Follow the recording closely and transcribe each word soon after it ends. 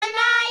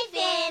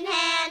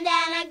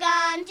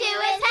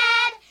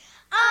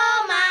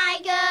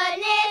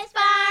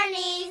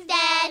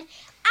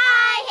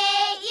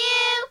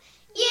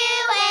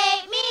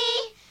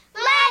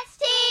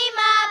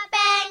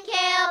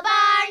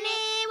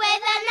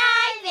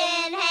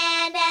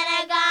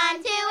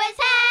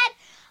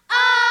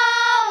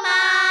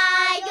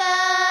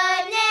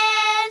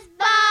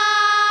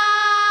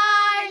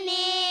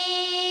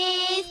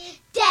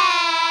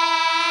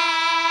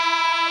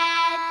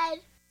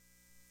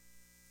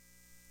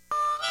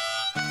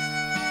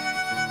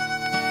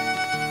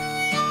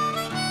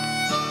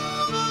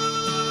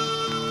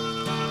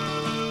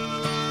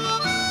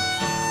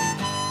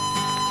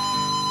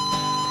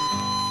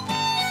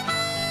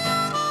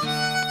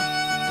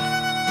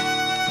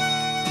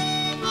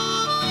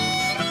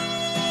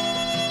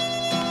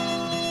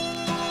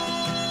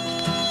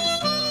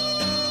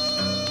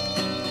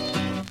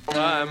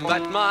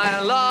met my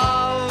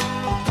love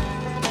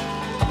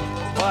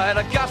by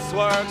the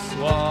gasworks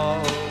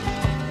wall.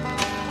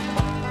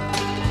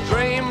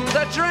 Dreamed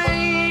a dream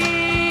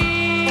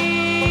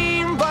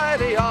by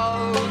the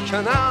old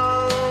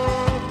canal.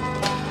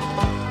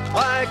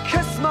 I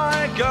kissed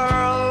my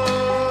girl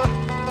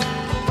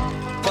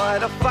by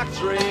the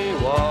factory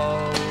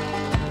wall.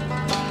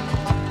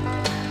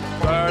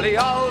 Dirty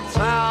old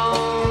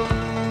town,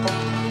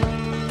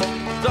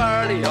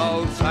 dirty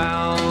old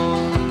town.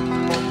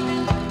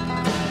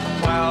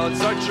 Clouds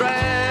are drifting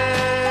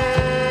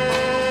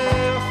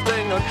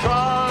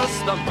across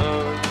the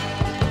moon.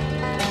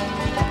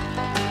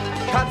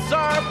 Cats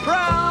are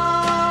prowling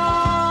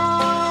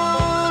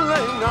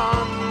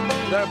on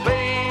their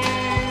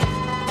beat.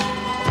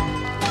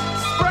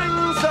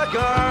 Springs a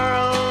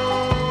girl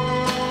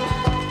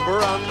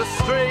from the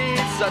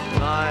streets at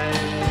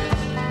night.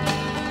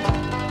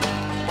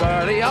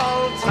 Dirty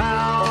old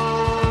town,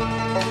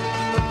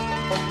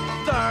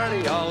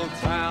 dirty old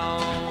town.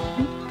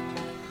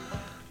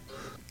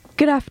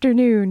 Good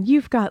afternoon.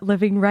 You've got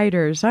Living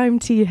Writers. I'm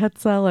T.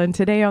 Hetzel, and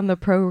today on the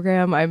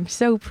program, I'm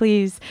so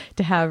pleased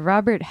to have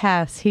Robert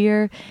Hass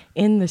here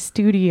in the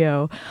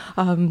studio.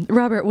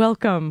 Robert,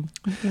 welcome.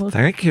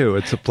 Thank you.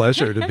 It's a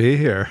pleasure to be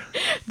here.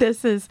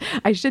 This is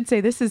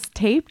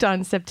taped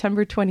on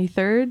September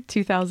 23rd,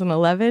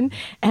 2011,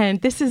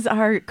 and this is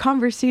our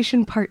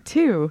conversation part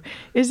 2,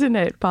 isn't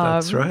it,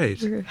 Bob? That's right.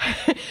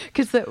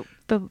 Because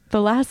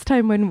the last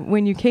time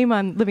when you came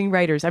on Living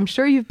Writers, I'm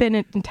sure you've been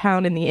in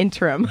town in the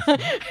interim.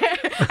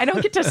 I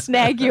don't get to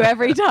snag you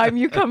every time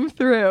you come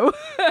through.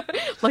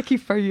 Lucky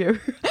for you.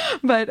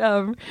 But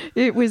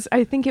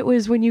I think it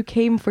was when you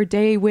came for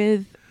Day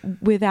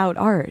Without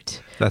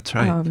Art. That's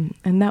right.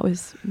 And that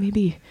was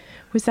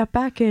was that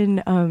back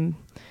in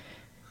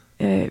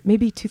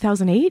maybe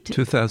 2008?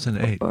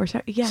 2008.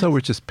 Yes. So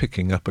we're just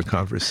picking up a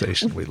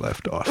conversation we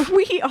left off.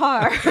 We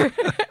are.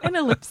 An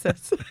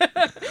ellipsis.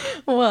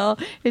 Well,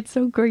 it's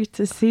so great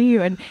to see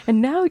you. And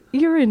now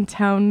you're in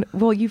town.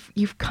 Well,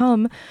 you've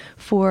come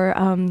for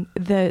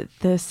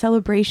the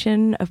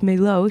celebration of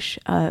Miloš,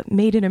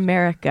 Made in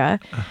America.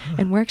 Uh-huh.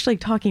 And we're actually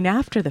talking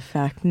after the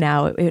fact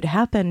now. It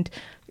happened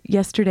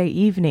yesterday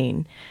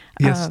evening.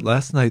 Yes,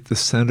 last night the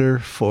Center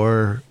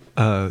for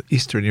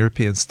Eastern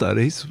European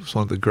Studies was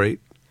one of the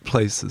great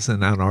places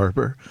in Ann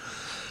Arbor,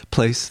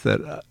 place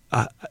that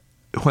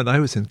when I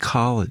was in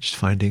college,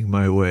 finding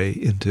my way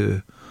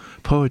into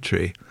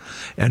poetry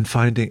and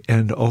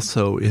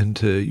also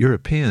into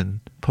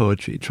European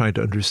poetry, trying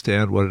to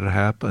understand what had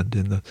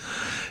happened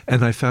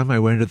and I found my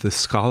way into the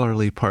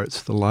scholarly parts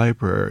of the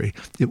library.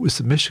 It was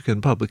the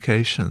Michigan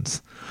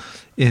publications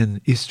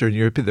in Eastern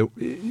Europe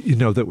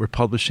that were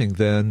publishing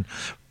then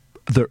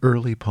the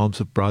early poems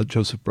of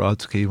Joseph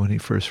Brodsky when he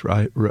first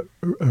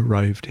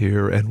arrived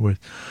here, and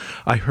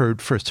I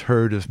first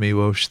heard of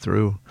Miloš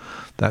through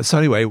that. So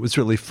anyway, it was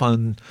really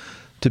fun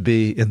to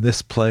be in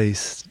this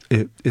place.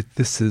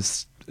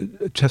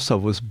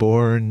 Česov was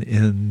born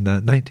in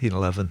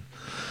 1911,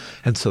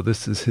 and so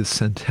this is his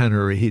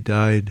centenary. He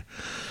died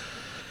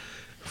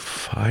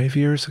 5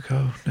 years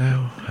ago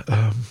now.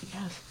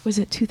 Was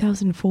it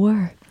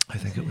 2004? I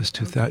think it was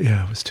 2000.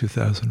 Yeah, it was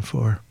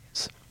 2004.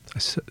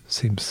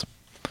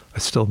 I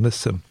still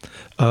miss him.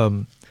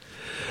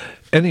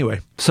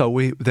 Anyway,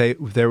 so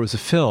there was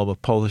a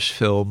Polish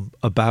film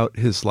about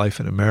his life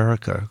in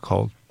America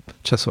called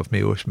Czesław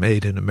Miłosz,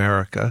 Made in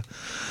America,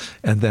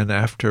 and then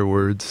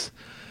afterwards,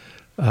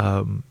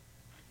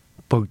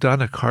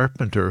 Bogdana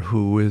Carpenter,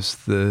 who is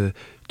the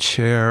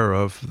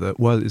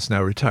is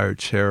now retired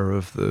chair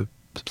of the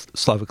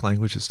Slavic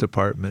Languages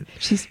Department.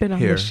 She's been on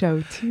here, the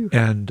show too,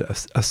 and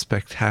a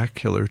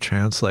spectacular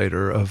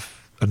translator of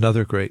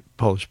another great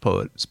Polish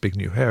poet,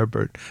 Zbigniew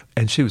Herbert,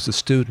 and she was a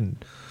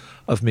student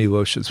of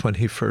Miloš's when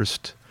he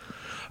first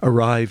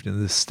arrived in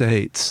the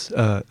States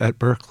at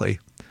Berkeley.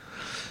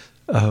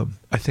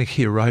 I think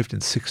he arrived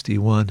in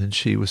 1961, and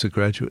she was a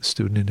graduate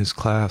student in his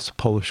class, a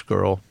Polish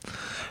girl,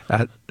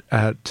 in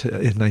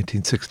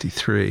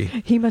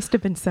 1963. He must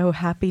have been so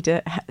happy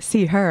to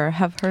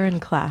have her in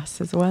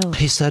class as well.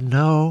 He said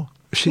no.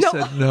 She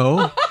said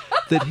no,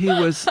 that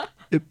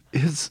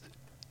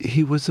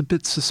he was a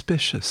bit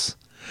suspicious.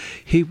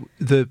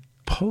 The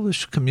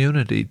Polish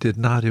community did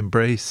not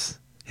embrace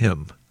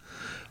him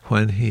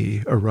when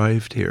he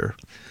arrived here.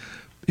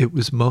 It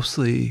was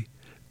mostly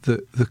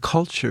the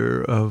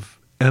culture of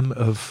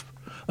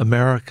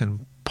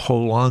American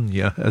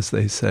Polonia, as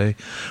they say,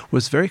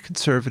 was very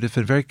conservative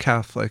and very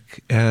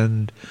Catholic,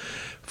 and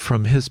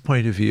from his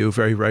point of view,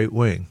 very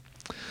right-wing.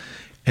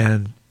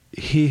 And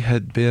he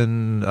had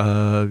been,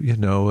 a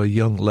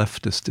young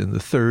leftist in the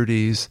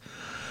 1930s.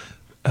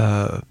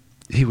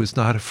 He was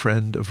not a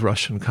friend of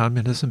Russian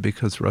communism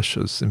because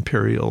Russia's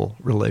imperial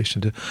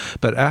relation to...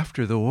 But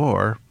after the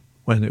war,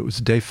 when it was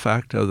de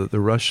facto that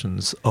the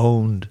Russians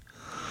owned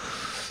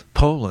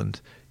Poland,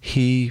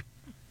 he,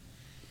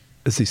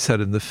 as he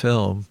said in the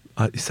film,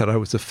 he said, I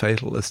was a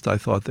fatalist. I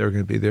thought they were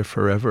going to be there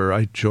forever.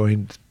 I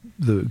joined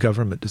the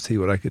government to see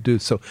what I could do.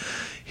 So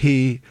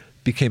he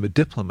became a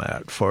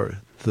diplomat for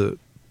the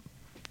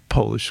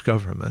Polish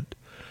government,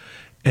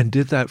 and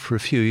did that for a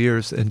few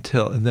years and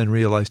then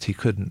realized he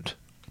couldn't.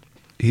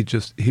 He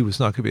was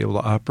not going to be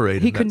able to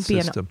operate in that system.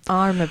 He couldn't be an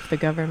arm of the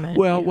government.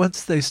 Well,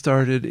 once they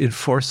started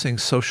enforcing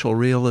social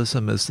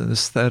realism as an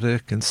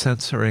aesthetic and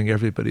censoring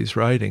everybody's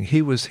writing,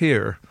 he was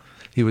here.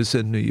 He was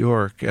in New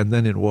York and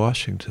then in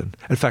Washington.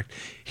 In fact,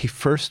 he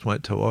first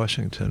went to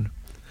Washington.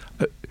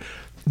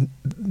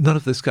 None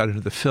of this got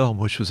into the film,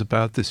 which was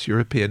about this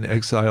European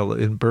exile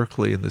in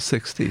Berkeley in the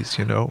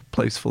 60s,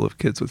 place full of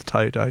kids with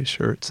tie-dye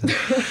shirts.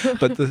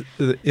 But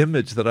the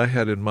image that I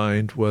had in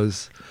mind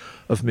was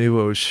of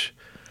Miłosz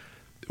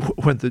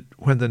when the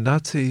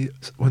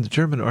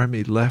German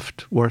army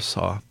left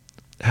Warsaw,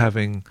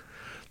 having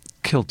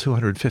killed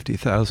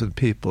 250,000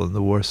 people in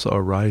the Warsaw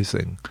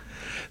Rising,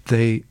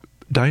 they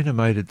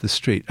dynamited the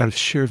street out of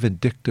sheer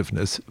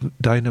vindictiveness,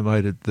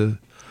 dynamited the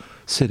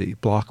city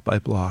block by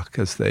block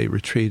as they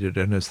retreated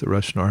and as the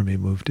Russian army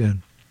moved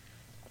in.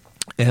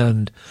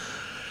 And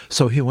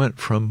so he went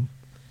from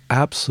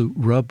absolute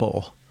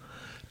rubble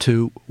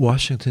to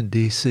Washington,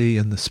 D.C.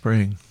 in the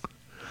spring.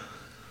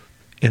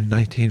 In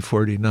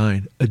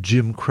 1949, a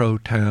Jim Crow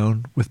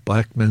town with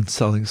black men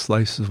selling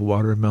slices of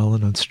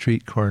watermelon on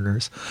street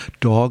corners,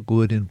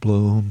 dogwood in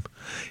bloom.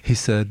 He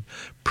said,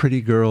 pretty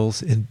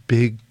girls in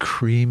big,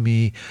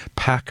 creamy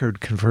Packard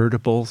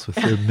convertibles with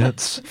their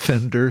Metz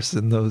fenders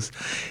and those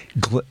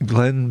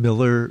Glenn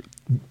Miller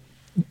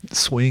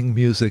swing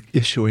music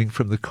issuing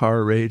from the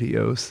car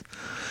radios.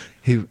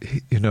 It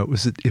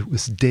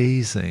was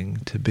dazing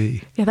to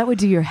be. Yeah, that would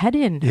do your head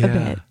in a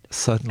bit.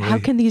 Suddenly. How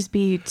can these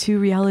be two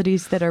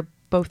realities that are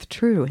both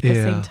true at the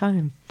same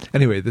time?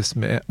 Anyway, this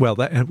man,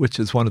 which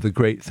is one of the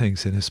great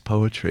things in his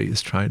poetry,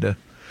 is trying to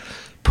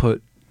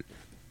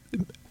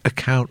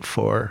account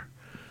for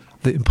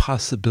the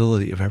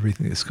impossibility of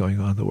everything that's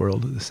going on in the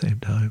world at the same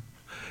time,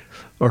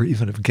 or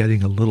even of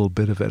getting a little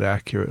bit of it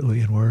accurately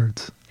in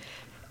words.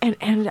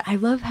 And I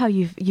love how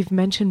you've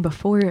mentioned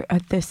before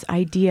this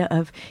idea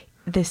of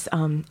this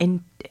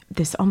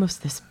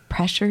almost this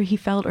pressure he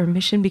felt or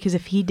mission, because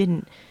if he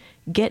didn't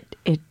get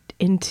it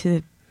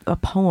into a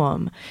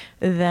poem,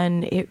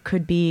 then it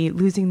could be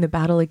losing the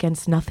battle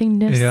against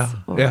nothingness.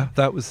 Yeah,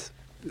 that was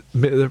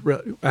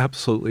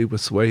absolutely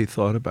was the way he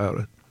thought about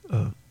it.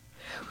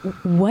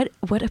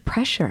 What a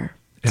pressure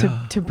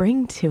to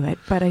bring to it,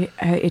 but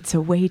it's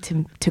a way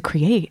to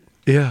create.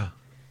 Yeah,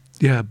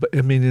 but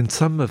I mean, in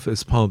some of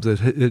his poems,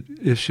 it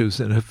issues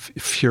in a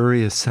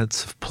furious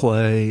sense of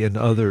play, and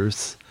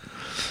others.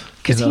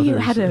 Because he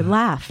had a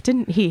laugh,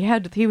 didn't he?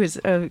 He was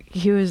a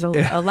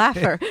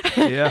laugher.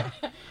 Yeah.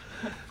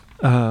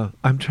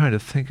 I'm trying to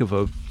think of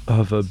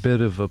a bit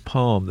of a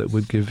poem that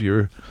would give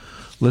your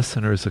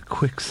listeners a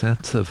quick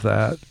sense of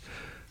that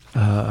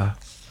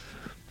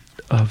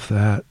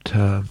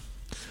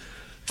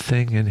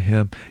thing in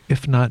him.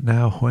 If not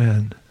now,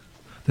 when?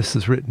 This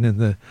is written in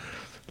the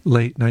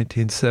late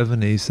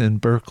 1970s in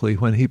Berkeley,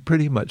 when he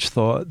pretty much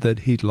thought that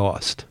he'd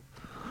lost.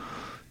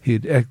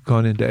 He'd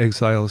gone into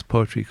exile. His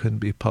poetry couldn't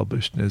be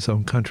published in his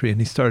own country, and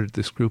he started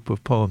this group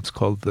of poems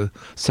called the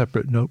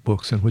Separate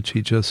Notebooks, in which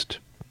he just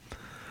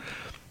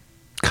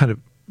kind of,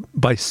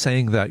 by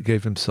saying that,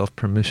 gave himself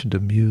permission to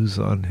muse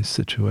on his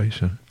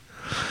situation.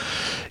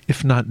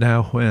 If not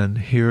now, when?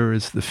 Here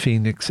is the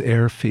Phoenix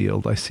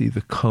airfield. I see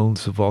the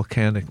cones of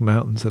volcanic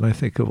mountains, and I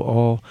think of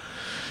all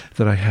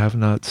that I have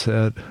not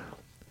said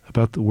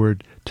about the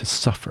word to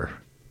suffer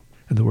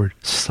and the word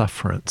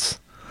sufferance,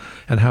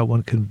 and how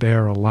one can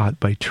bear a lot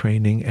by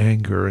training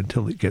anger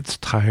until it gets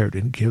tired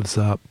and gives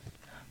up.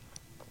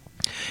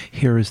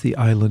 Here is the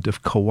island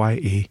of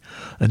Kauai,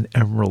 an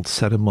emerald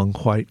set among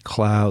white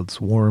clouds,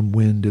 warm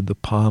wind in the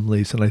palm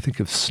leaves, and I think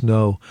of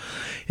snow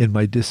in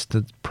my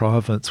distant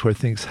province where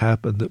things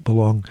happen that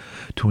belong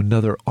to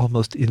another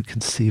almost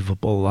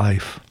inconceivable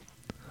life.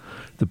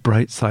 The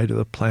bright side of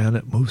the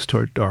planet moves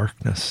toward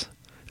darkness,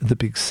 and the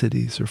big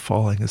cities are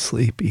falling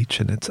asleep each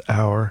in its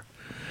hour.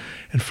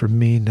 And for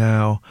me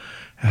now,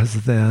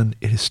 as then,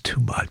 it is too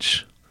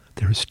much.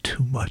 There is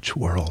too much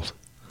world.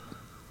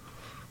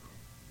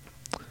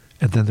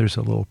 And then there's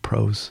a little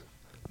prose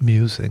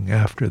musing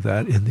after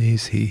that. In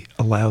these, he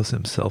allows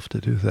himself to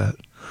do that,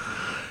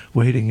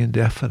 waiting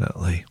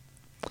indefinitely,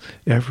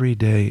 every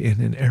day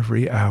and in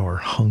every hour,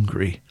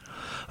 hungry,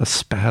 a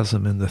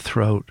spasm in the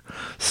throat,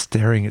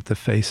 staring at the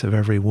face of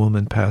every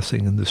woman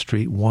passing in the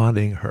street,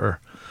 wanting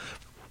her,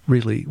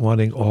 really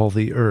wanting all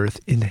the earth,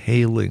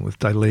 inhaling with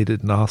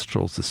dilated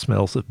nostrils the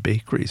smells of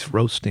bakeries,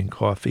 roasting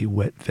coffee,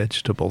 wet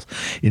vegetables,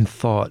 in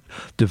thought,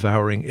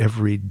 devouring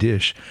every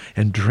dish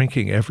and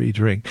drinking every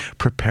drink,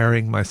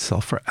 preparing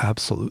myself for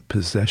absolute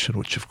possession,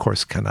 which of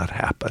course cannot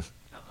happen.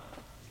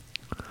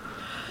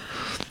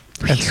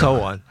 And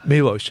so on.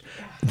 Miłosz.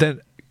 Then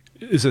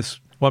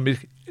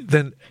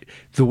then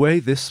the way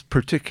this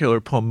particular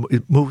poem,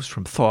 it moves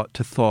from thought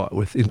to thought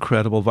with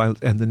incredible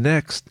violence. And the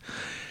next,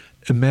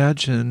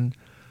 imagine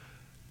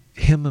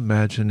him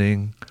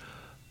imagining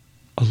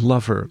a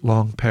lover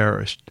long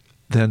perished,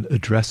 then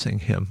addressing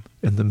him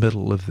in the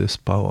middle of this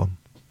poem.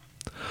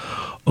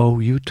 Oh,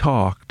 you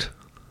talked,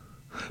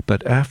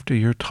 but after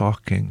your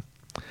talking,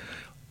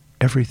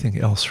 everything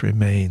else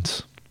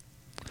remains.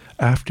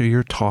 After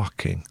your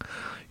talking,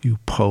 you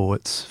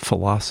poets,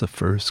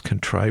 philosophers,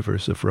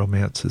 contrivers of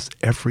romances,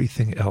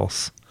 everything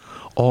else,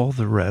 all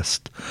the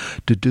rest,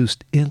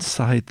 deduced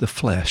inside the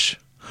flesh,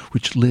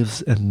 which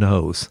lives and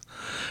knows,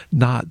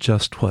 not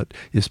just what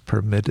is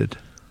permitted.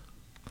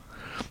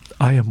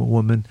 I am a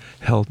woman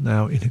held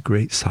now in a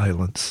great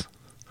silence.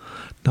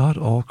 Not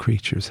all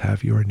creatures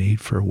have your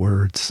need for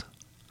words.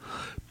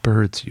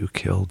 Birds you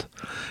killed,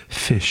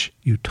 fish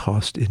you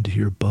tossed into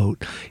your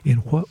boat, in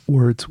what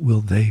words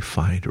will they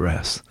find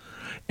rest,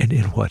 and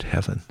in what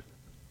heaven?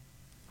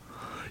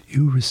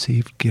 You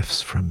received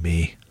gifts from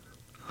me.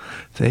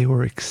 They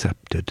were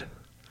accepted,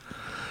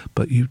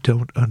 but you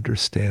don't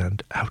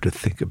understand how to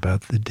think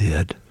about the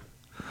dead.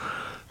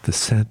 The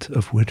scent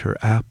of winter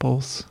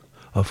apples,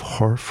 of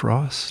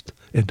hoarfrost,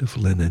 and of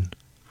linen.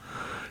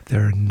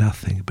 There are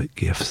nothing but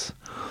gifts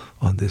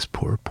on this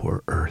poor,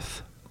 poor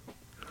earth.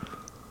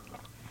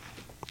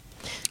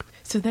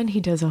 So then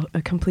he does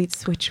a complete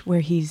switch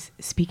where he's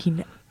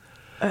speaking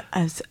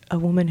as a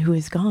woman who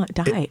is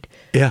died.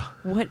 Yeah.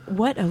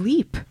 What a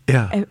leap.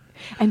 Yeah.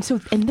 And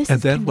this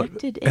is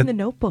connected in the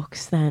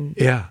notebooks then.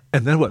 Yeah.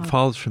 And then what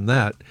follows from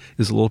that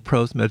is a little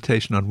prose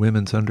meditation on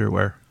women's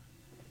underwear.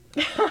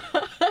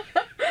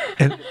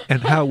 and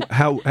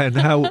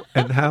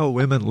how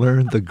women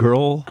learn the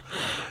girl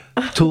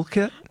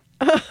toolkit.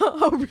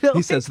 Oh, really?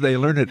 He says they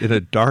learn it in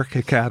a dark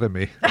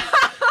academy.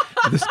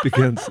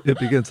 It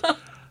begins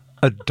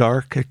a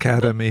dark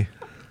academy.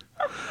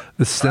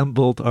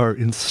 Assembled are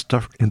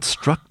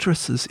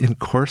instructresses in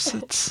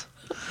corsets,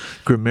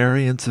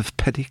 grammarians of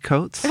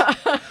petticoats,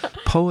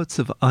 poets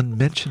of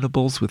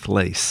unmentionables with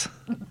lace.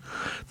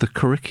 The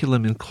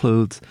curriculum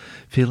includes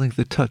feeling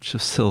the touch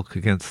of silk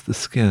against the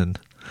skin,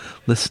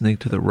 listening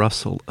to the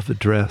rustle of a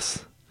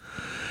dress,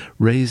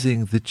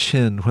 raising the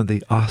chin when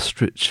the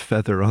ostrich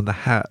feather on the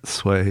hat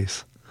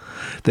sways.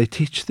 They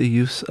teach the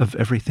use of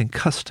everything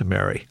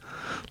customary,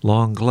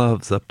 long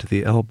gloves up to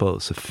the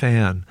elbows, a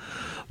fan,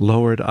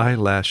 lowered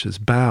eyelashes,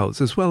 bows,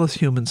 as well as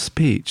human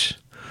speech.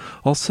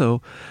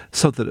 Also,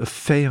 so that a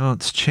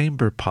faience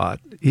chamber pot,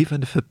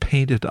 even if a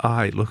painted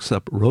eye looks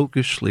up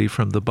roguishly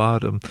from the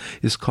bottom,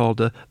 is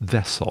called a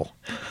vessel.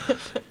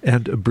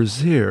 And a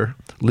brazier,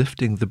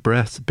 lifting the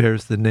breast,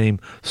 bears the name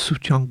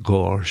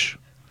soutien-gorge.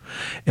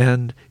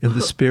 And in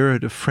the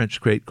spirit of French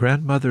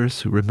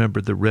great-grandmothers who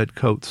remembered the red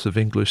coats of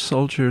English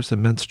soldiers, a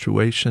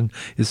menstruation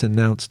is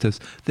announced as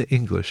the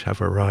English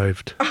have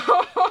arrived.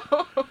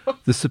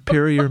 The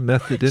superior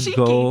method in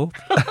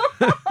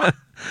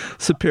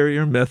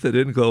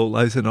goal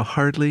lies in a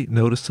hardly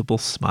noticeable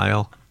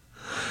smile.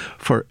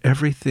 For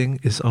everything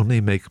is only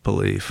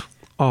make-believe,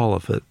 all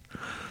of it.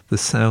 The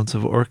sounds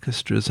of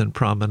orchestras and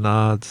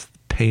promenades,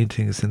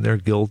 paintings in their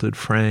gilded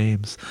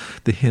frames,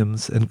 the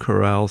hymns and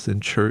chorales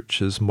in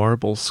churches,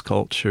 marble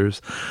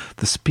sculptures,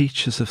 the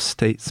speeches of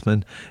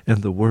statesmen,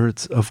 and the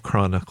words of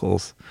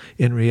chronicles.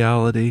 In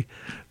reality,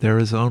 there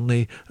is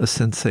only a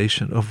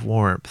sensation of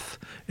warmth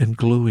and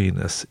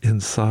gluiness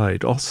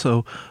inside,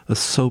 also a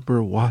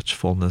sober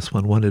watchfulness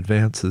when one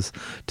advances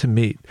to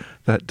meet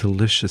that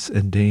delicious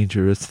and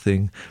dangerous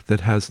thing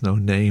that has no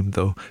name,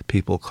 though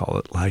people call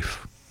it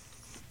life.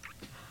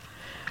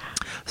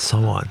 So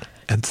on.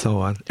 And so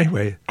on.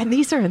 Anyway. And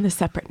these are in the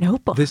separate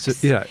notebooks.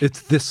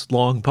 It's this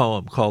long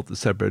poem called The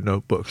Separate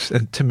Notebooks.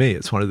 And to me,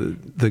 it's one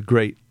of the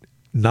great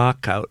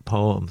knockout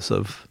poems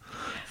of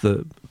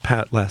the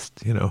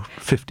last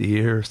 50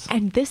 years.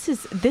 And this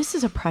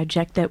is a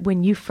project that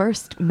when you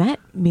first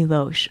met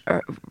Miloš,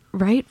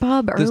 right,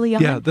 Bob, early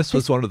on? Yeah, this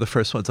was one of the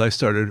first ones I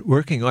started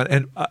working on.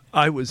 And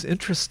I was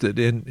interested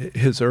in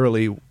his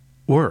early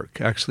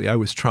work. Actually, I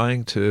was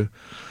trying to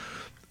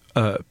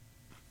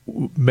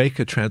make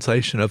a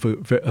translation of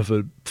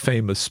a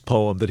famous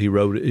poem that he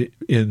wrote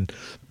in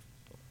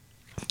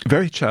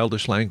very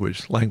childish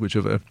language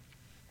of a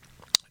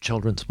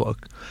children's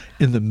book.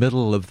 In the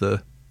middle of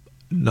the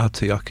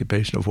Nazi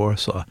occupation of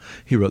Warsaw,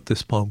 he wrote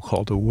this poem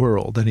called A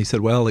World, and he said,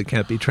 well, it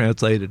can't be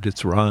translated,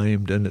 it's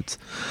rhymed, and it's...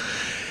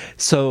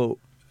 So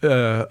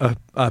a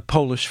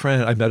Polish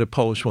friend, I met a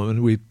Polish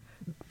woman,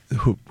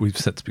 who we've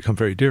since become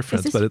very dear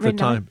friends, but at the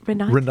time,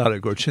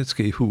 Renata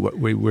Gorczynski, who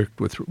we worked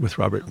with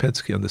Robert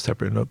Pinsky on the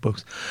Separate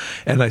Notebooks.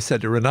 And I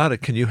said to Renata,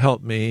 can you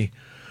help me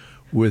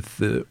with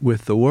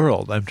the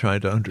world? I'm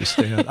trying to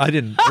understand. I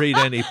didn't read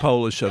any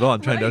Polish at all. I'm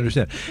trying to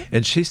understand.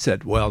 And she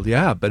said, well,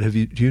 yeah, but have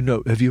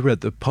you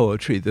read the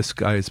poetry this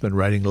guy has been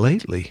writing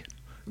lately?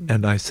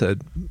 And I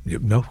said,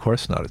 no, of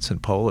course not. It's in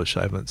Polish.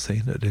 I haven't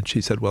seen it. And she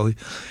said, well,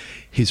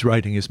 he's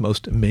writing his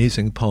most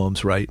amazing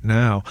poems right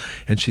now.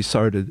 And she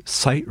started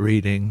sight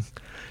reading,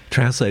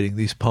 translating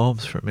these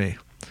poems for me.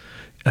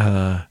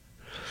 How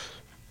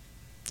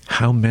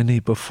many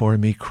before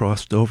me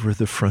crossed over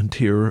the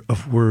frontier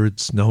of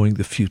words, knowing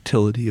the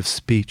futility of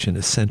speech in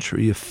a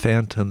century of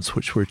phantoms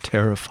which were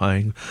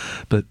terrifying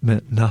but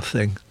meant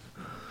nothing.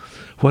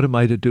 What am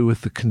I to do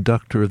with the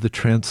conductor of the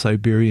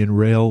Trans-Siberian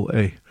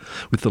Railway,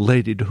 with the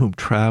lady to whom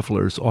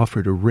travelers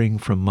offered a ring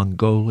from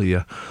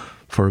Mongolia,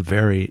 for a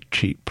very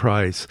cheap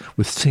price,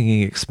 with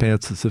singing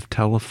expanses of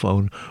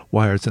telephone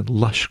wires and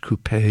lush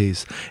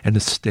coupes and a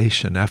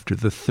station after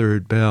the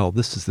third bell.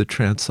 This is the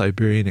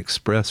Trans-Siberian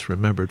Express,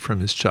 remembered from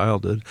his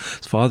childhood.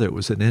 His father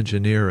was an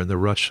engineer in the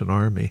Russian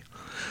army.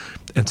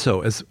 And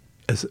so as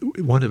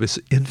one of his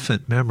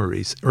infant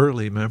memories,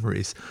 early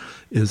memories,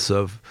 is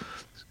of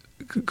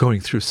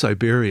going through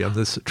Siberia on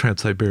this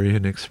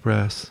Trans-Siberian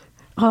Express.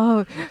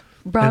 Oh,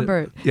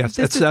 Robert. Yes,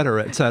 et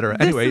cetera, et cetera.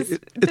 Anyway,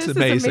 it's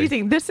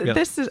amazing. This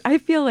is. I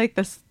feel like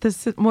this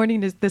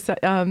morning is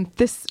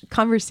this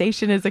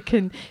conversation is a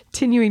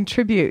continuing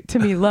tribute to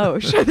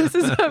Milosz. This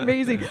is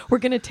amazing. We're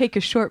going to take a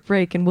short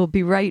break and we'll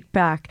be right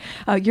back.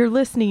 You're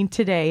listening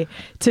today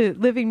to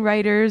Living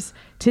Writers.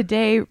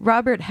 Today,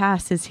 Robert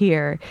Hass is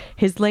here.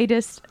 His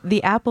latest,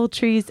 The Apple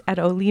Trees at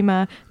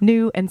Olima,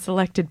 new and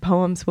selected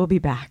poems. We'll be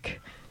back.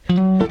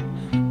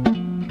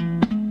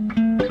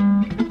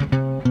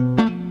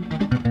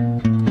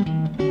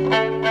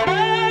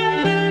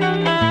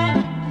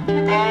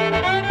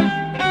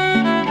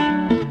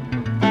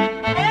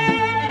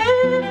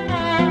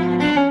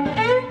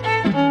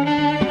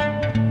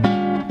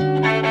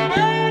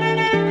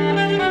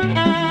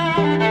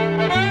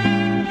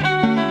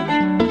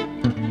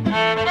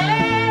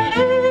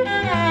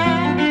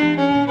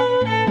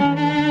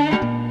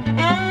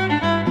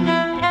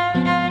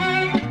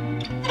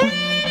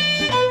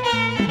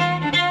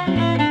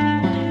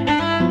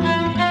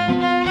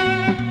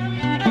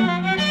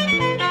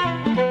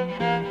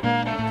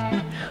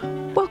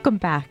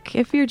 Back.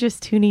 If you're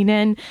just tuning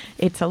in,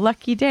 it's a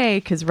lucky day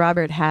because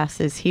Robert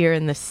Hass is here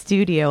in the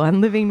studio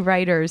on Living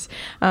Writers.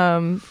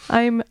 I'm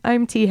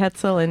T.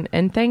 Hetzel,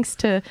 and thanks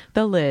to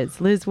the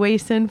Liz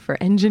Wason for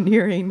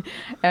engineering,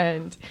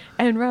 and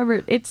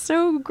Robert, it's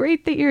so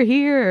great that you're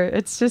here.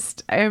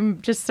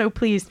 I'm just so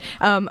pleased.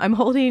 I'm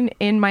holding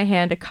in my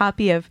hand a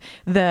copy of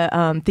the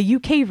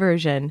UK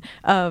version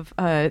of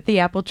The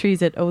Apple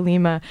Trees at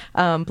Olima,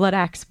 Blood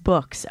Axe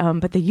Books,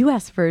 but the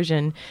US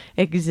version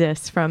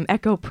exists from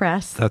Echo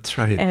Press. That's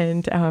right.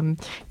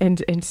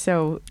 And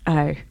so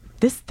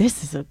this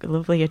is a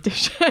lovely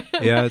addition.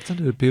 Yeah, isn't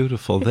it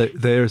beautiful?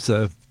 There's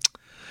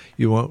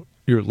your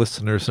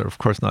listeners are of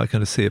course not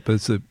going to see it, but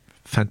it's a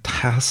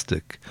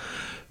fantastic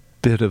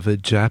bit of a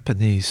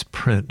Japanese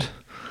print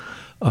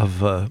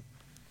of a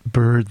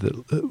bird,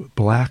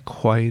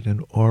 black, white,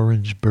 and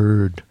orange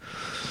bird,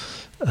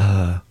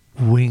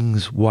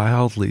 wings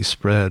wildly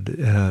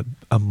spread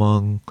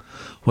among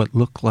what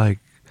look like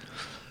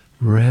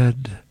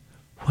red.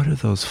 What are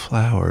those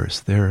flowers?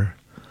 They're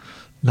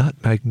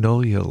not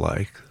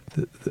magnolia-like.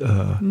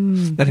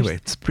 Anyway,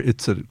 it's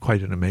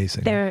quite an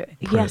amazing print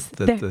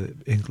that the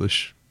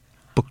English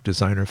book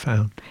designer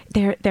found.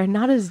 They're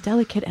not as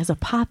delicate as a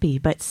poppy,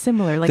 but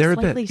similar, like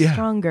slightly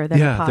stronger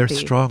than a poppy. Yeah, they're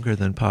stronger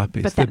than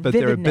poppies. But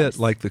they're a bit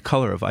like the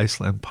color of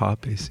Iceland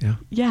poppies. Yeah.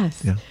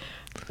 Yes. Yeah.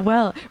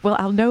 Well,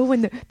 I'll know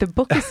when the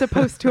book is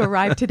supposed to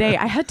arrive today.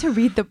 I had to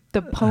read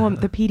the poem,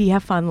 the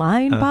PDF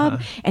online,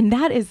 Bob, and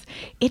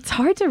it's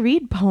hard to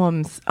read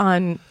poems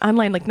online,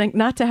 like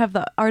not to have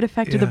the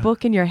artifact of the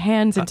book in your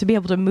hands and to be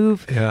able to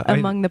move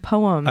among the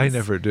poems. I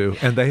never do,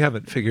 and they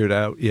haven't figured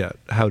out yet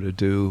how to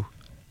do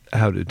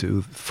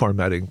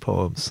formatting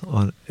poems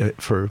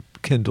for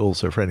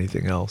Kindles or for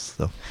anything else,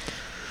 though.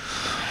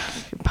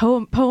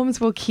 Poems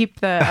will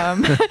keep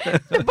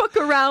the book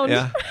around.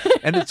 Yeah,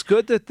 and it's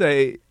good that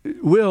they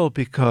will,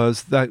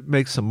 because that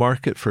makes a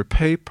market for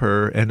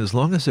paper, and as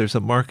long as there's a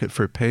market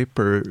for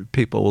paper,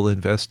 people will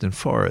invest in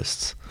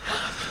forests.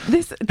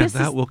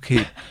 That will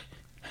keep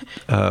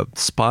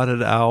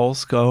spotted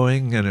owls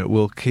going, and it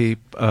will keep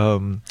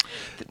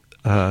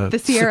the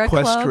Sierra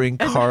sequestering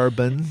Club.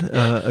 carbon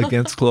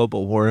against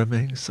global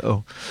warming.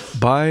 So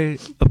buy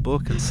a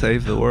book and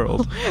save the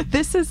world.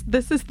 This is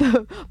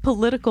the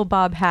political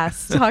Bob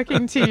Hass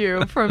talking to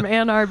you from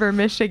Ann Arbor,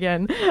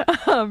 Michigan.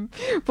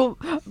 Well,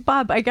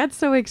 Bob, I got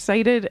so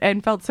excited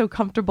and felt so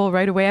comfortable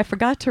right away. I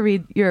forgot to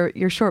read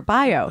your short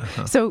bio.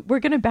 So we're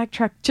going to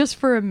backtrack just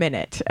for a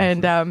minute,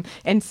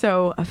 and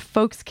so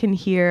folks can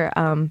hear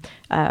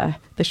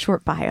the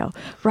short bio.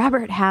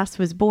 Robert Hass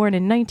was born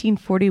in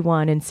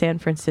 1941 in San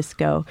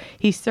Francisco.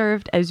 He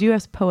served as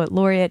U.S. Poet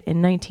Laureate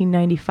in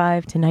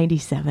 1995 to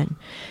 97.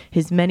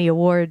 His many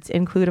awards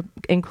include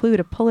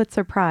a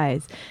Pulitzer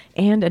Prize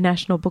and a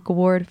National Book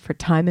Award for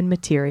Time and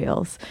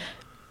Materials.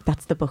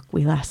 That's the book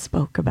we last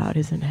spoke about,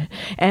 isn't it?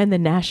 And the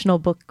National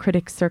Book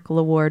Critics Circle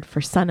Award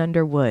for Sun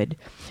Under Wood.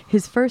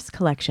 His first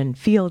collection,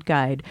 Field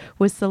Guide,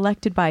 was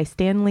selected by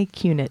Stanley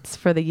Kunitz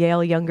for the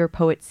Yale Younger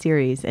Poet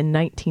Series in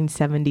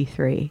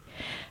 1973.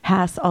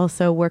 Hass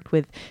also worked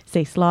with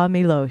Czeslaw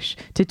Milosz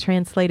to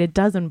translate a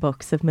dozen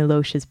books of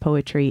Milosz's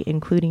poetry,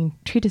 including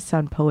Treatise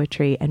on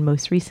Poetry and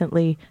most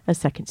recently, A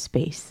Second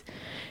Space.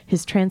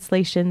 His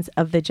translations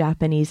of the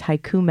Japanese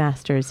haiku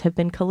masters have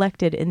been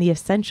collected in the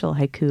Essential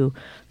Haiku,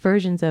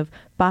 versions of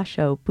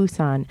Basho,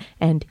 Busan,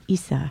 and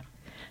Issa.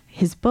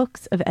 His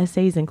books of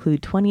essays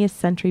include 20th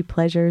Century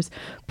Pleasures,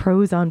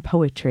 Prose on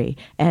Poetry,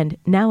 and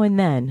Now and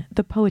Then,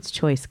 the Poet's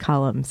Choice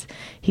columns.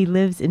 He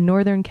lives in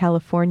Northern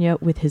California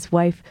with his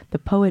wife, the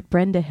poet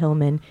Brenda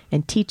Hillman,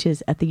 and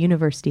teaches at the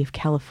University of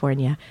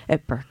California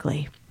at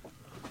Berkeley.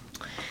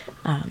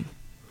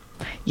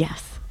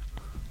 Yes.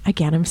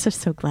 Again, I'm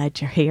so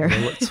glad you're here.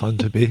 Well, it's fun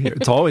to be here.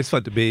 It's always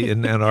fun to be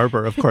in Ann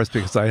Arbor, of course,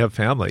 because I have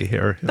family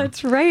here.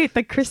 That's right.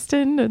 The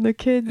Kristen and the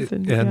kids.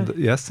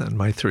 Yes, and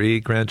my 3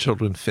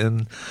 grandchildren,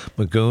 Finn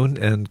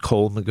Magoon and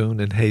Cole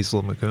Magoon and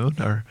Hazel Magoon,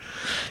 are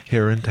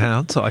here in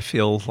town. So I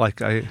feel like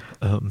I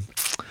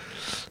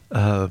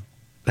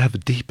have a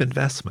deep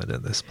investment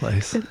in this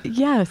place.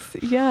 Yes,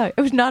 yeah. It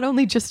was not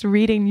only just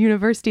reading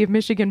University of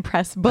Michigan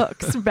Press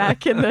books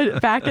back in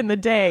the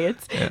day.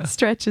 It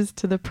stretches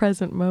to the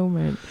present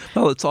moment.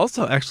 Well, it's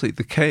also actually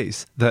the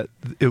case that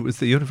it was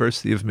the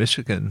University of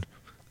Michigan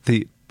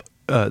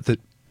that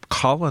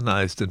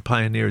colonized and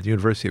pioneered the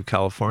University of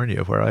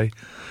California, where I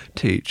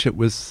teach. It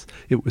was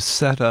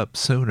set up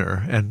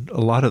sooner, and a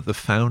lot of the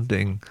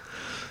founding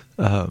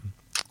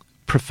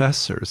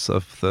professors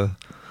of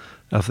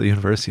the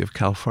University of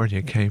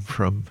California came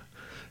from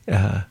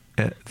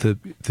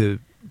the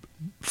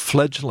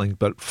fledgling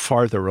but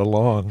farther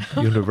along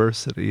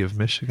University of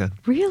Michigan.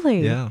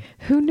 Really? Yeah.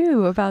 Who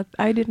knew about?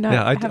 I did not.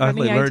 I have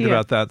only any learned idea.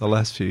 about that in the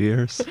last few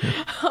years.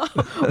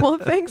 Well,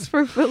 thanks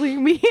for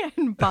filling me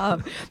in,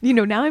 Bob.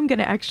 Now I'm going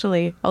to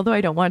actually, although I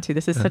don't want to,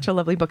 this is such a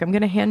lovely book, I'm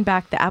going to hand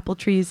back The Apple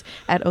Trees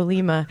at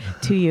Olema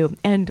to you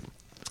and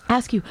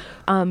ask you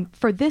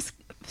for this.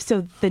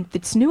 So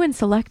it's new and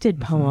selected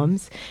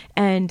poems,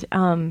 and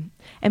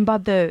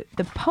Bob, the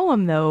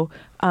poem though,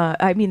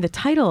 the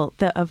title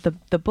of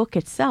the book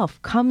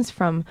itself comes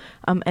from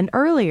an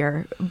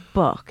earlier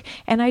book,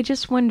 and I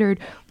just wondered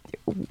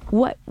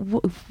what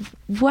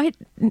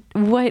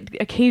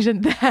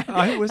occasioned that.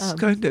 I was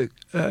going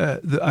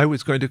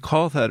to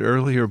call that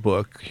earlier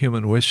book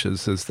 "Human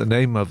Wishes" is the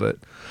name of it,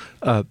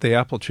 "The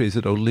Apple Trees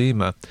at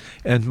Olema,"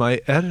 and my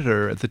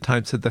editor at the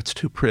time said that's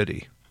too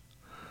pretty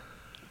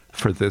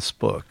for this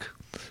book.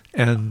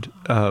 And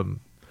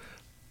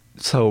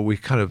so we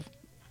kind of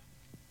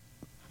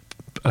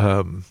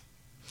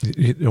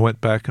went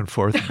back and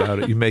forth about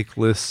it. You make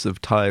lists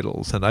of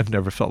titles, and I've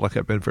never felt like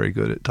I've been very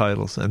good at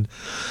titles. And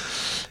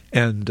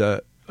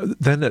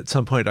then at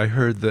some point I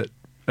heard that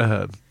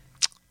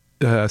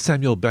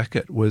Samuel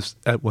Beckett was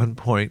at one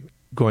point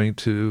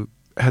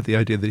had the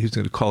idea that he was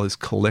going to call his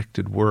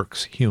collected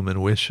works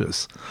Human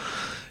Wishes.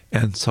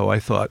 And so I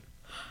thought,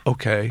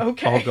 Okay. I'll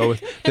go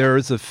with.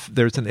 There's an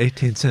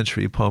 18th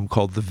century poem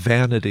called "The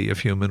Vanity of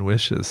Human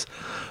Wishes,"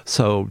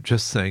 so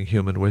just saying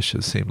 "Human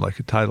Wishes" seemed like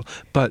a title.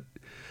 But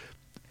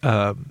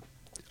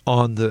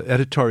on the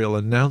editorial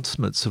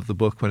announcements of the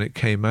book when it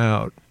came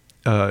out,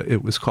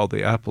 it was called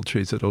 "The Apple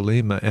Trees at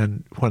Olema,"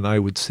 and when I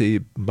would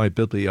see my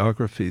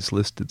bibliographies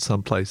listed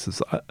some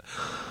places,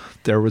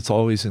 there was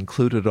always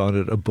included on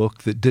it a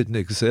book that didn't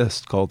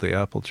exist called "The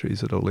Apple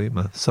Trees at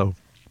Olema."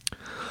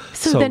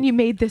 So then you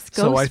made this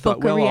ghost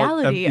book a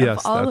reality.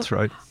 Yes, that's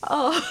right.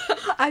 Oh,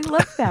 I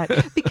love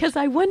that, because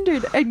I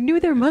wondered, I knew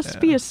there must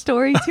be a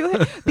story to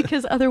it,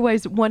 because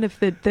otherwise one of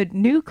the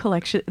new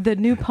collection, the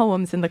new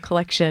poems in the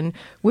collection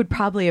would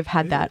probably have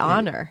had that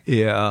honor.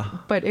 Yeah.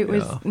 But it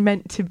was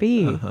meant to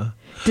be.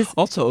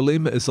 Also,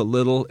 Olema is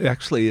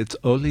it's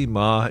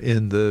Olema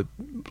in the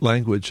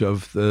language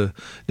of the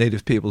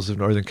native peoples of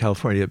Northern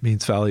California. It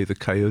means Valley of the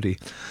Coyote.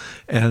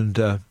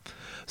 And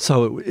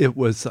so it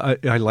was,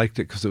 I liked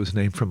it because it was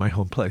named from my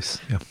home place.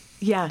 Yeah.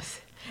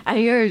 Yes.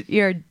 And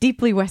you're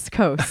deeply West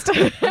Coast.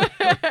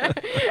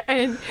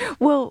 And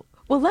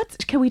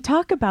can we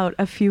talk about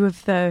a few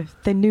of the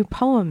new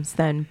poems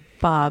then,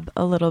 Bob,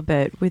 a little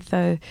bit with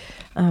that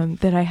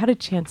I had a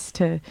chance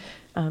to,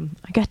 I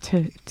got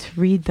to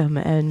read them,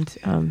 and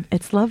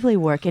it's lovely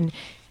work and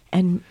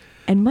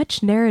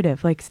much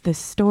narrative, like the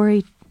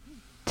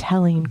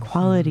storytelling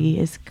quality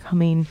is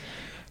coming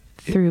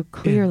through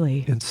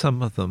clearly. In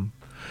some of them.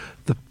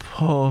 The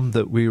poem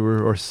that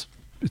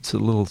it's a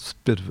little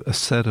bit of a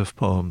set of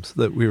poems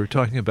that we were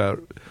talking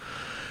about.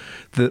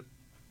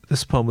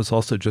 This poem was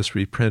also just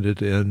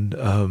reprinted in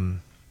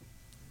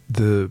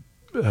the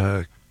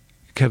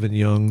Kevin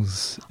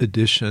Young's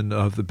edition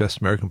of the Best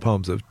American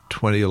Poems of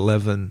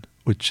 2011,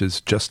 which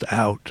is just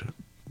out,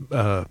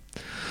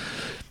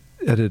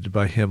 edited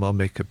by him. I'll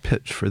make a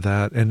pitch for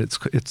that, and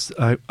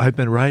I've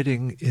been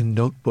writing in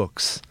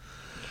notebooks.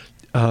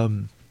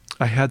 I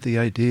had the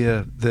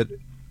idea that,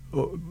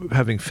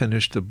 having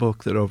finished a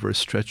book, that over a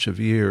stretch of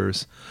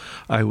years,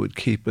 I would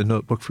keep a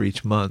notebook for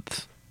each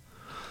month.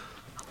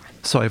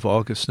 So I have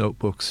August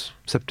notebooks,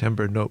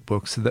 September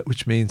notebooks,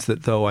 which means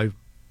that though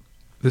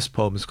this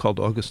poem is called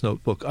August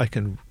Notebook, I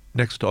can,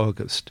 next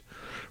August,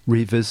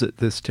 revisit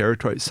this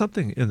territory.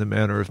 Something in the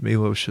manner of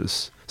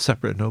Milosz's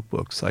separate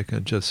notebooks. I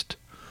can just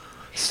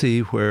see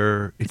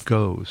where it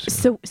goes.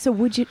 So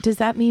would you? Does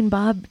that mean,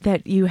 Bob,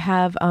 that you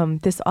have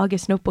this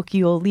August notebook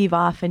you'll leave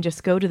off and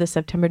just go to the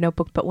September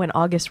notebook, but when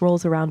August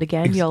rolls around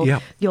again,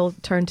 you'll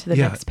turn to the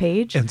next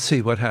page and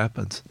see what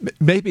happens?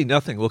 Maybe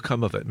nothing will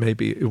come of it.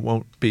 Maybe it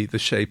won't be the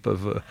shape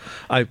of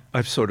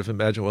I've sort of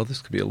imagined, well,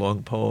 this could be a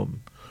long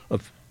poem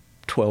of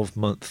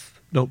 12-month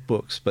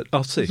notebooks, but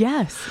I'll see.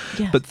 Yes.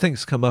 But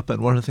things come up,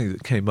 and one of the things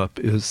that came up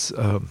is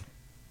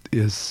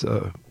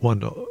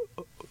one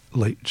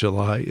late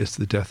July is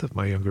the death of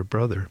my younger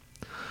brother.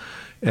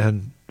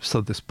 And so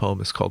this poem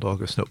is called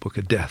August Notebook,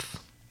 A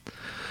Death.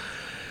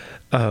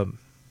 And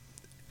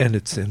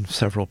it's in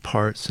several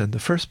parts. And the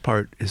first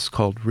part is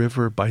called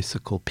River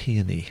Bicycle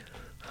Peony.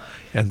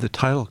 And the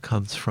title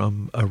comes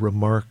from a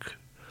remark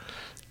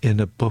in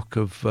a book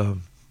of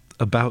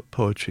about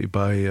poetry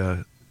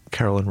by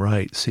Carolyn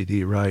Wright,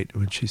 C.D. Wright,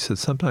 when she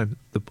says sometimes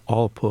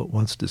all a poet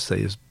wants to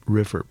say is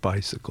River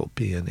Bicycle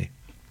Peony.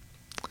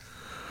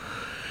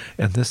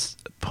 And this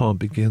poem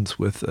begins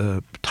with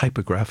a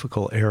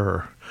typographical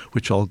error,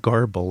 which I'll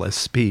garble as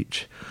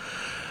speech.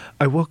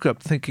 I woke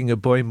up thinking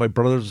of boy, my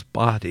brother's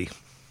body.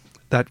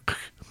 That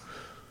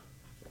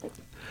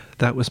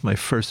was my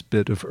first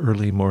bit of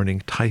early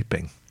morning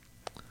typing.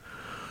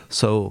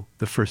 So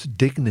the first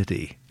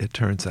dignity, it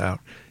turns out,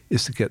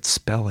 is to get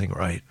spelling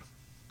right.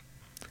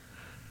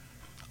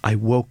 I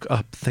woke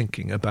up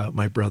thinking about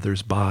my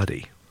brother's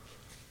body.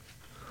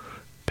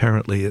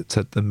 Apparently it's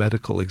at the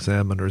medical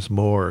examiner's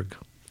morgue.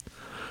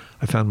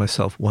 I found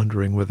myself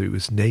wondering whether he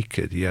was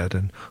naked yet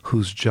and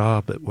whose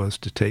job it was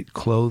to take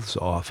clothes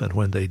off and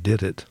when they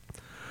did it.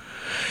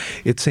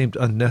 It seemed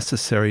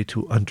unnecessary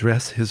to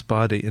undress his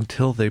body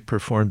until they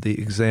performed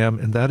the exam,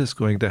 and that is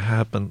going to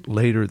happen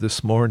later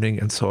this morning,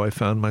 and so I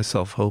found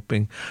myself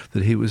hoping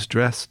that he was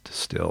dressed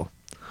still,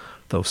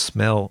 though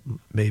smell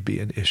may be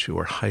an issue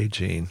or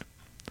hygiene.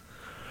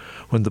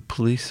 When the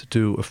police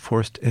do a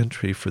forced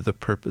entry for the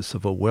purpose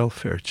of a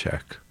welfare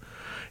check,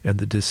 and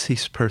the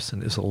deceased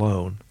person is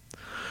alone,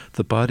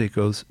 the body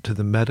goes to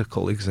the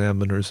medical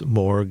examiner's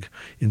morgue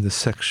in the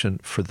section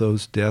for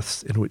those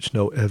deaths in which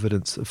no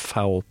evidence of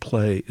foul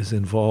play is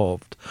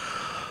involved.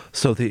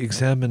 So the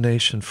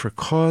examination for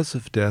cause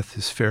of death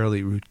is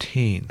fairly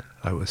routine,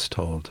 I was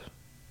told.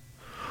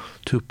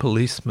 Two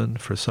policemen,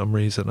 for some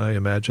reason I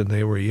imagine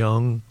they were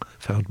young,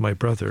 found my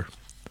brother.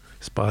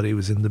 His body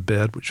was in the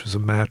bed, which was a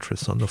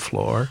mattress on the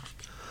floor.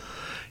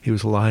 He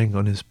was lying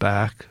on his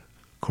back,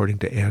 according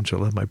to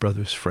Angela, my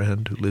brother's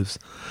friend, who lives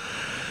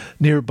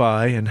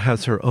nearby and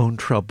has her own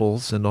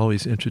troubles and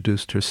always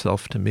introduced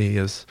herself to me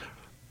as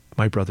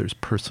my brother's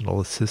personal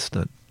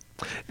assistant.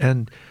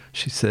 And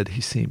she said he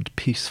seemed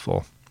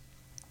peaceful.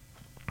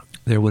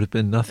 There would have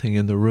been nothing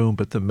in the room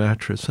but the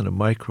mattress and a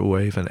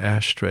microwave, an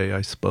ashtray,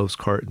 I suppose,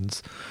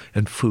 cartons,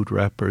 and food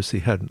wrappers he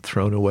hadn't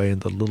thrown away, in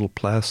the little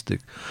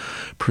plastic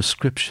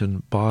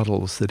prescription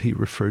bottles that he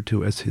referred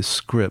to as his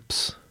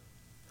scripts.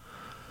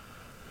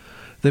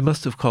 They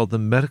must have called the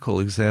medical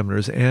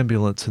examiner's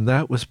ambulance, and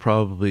that was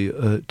probably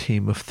a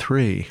team of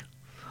 3.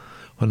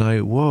 When I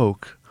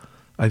awoke,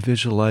 I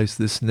visualized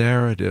this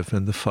narrative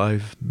and the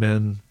 5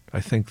 men,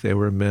 I think they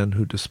were men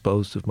who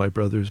disposed of my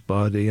brother's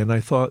body, and I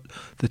thought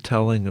the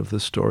telling of the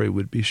story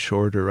would be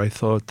shorter. I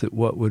thought that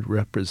what would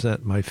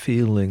represent my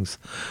feelings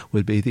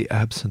would be the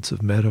absence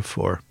of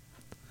metaphor.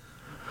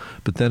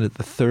 But then at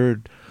the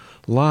 3rd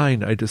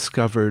line, I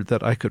discovered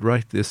that I could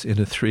write this in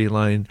a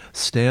 3-line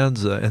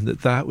stanza, and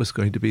that was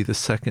going to be the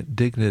second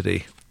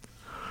dignity.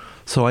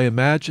 So I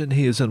imagine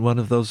he is in one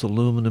of those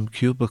aluminum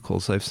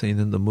cubicles I've seen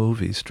in the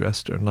movies,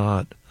 dressed or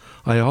not.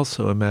 I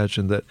also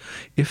imagine that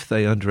if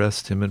they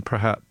undressed him and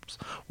perhaps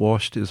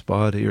washed his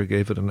body or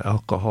gave it an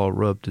alcohol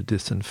rub to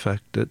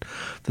disinfect it,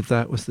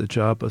 that was the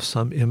job of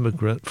some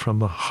immigrant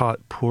from a hot,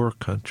 poor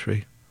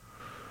country.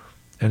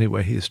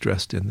 Anyway, he is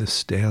dressed in this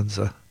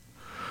stanza,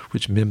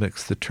 which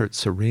mimics the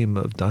terza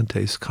rima of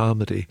Dante's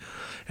comedy,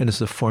 and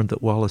is a form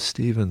that Wallace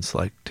Stevens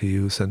liked to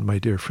use, and my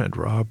dear friend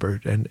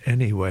Robert, and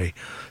anyway,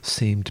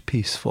 seemed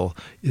peaceful,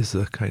 is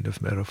a kind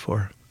of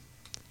metaphor.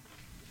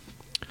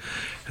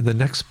 And the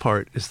next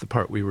part is the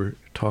part we were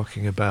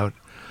talking about,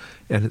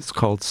 and it's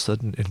called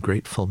Sudden and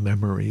Grateful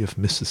Memory of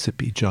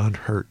Mississippi John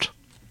Hurt.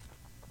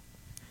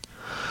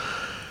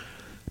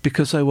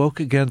 Because I woke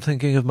again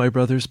thinking of my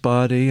brother's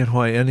body and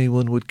why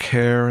anyone would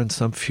care in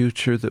some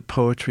future that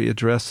poetry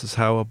addresses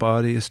how a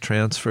body is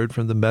transferred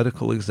from the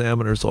medical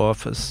examiner's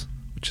office,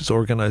 which is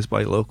organized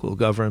by local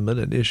government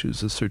and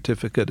issues a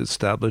certificate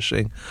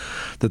establishing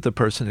that the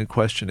person in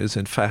question is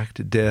in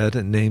fact dead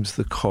and names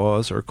the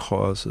cause or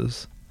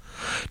causes,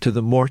 to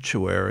the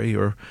mortuary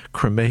or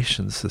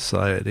cremation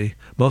society,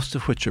 most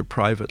of which are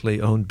privately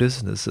owned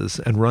businesses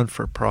and run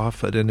for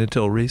profit, and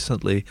until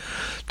recently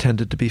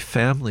tended to be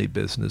family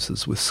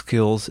businesses with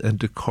skills and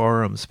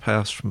decorums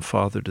passed from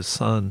father to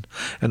son,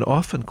 and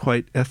often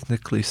quite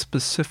ethnically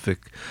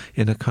specific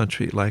in a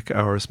country like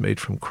ours made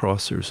from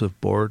crossers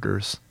of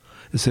borders.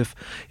 as if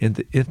in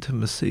the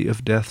intimacy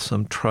of death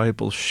some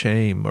tribal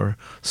shame or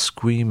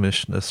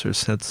squeamishness or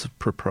sense of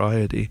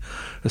propriety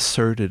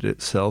asserted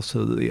itself,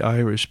 so that the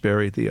Irish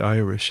buried the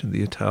Irish and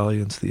the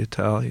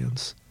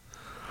Italians.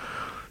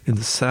 In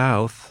the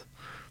South,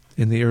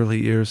 in the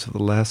early years of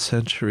the last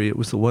century, it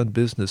was the one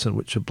business in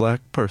which a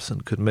black person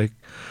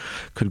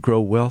could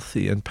grow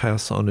wealthy and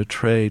pass on a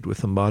trade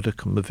with a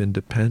modicum of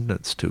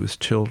independence to his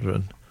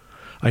children.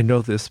 I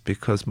know this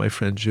because my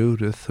friend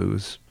Judith,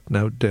 who's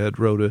now dead,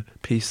 wrote a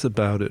piece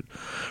about it,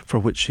 for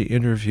which she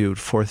interviewed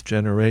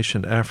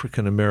fourth-generation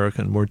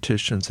African-American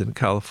morticians in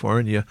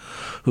California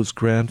whose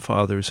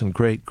grandfathers and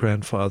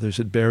great-grandfathers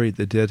had buried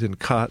the dead in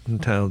cotton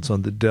towns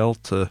on the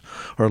Delta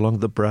or along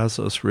the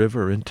Brazos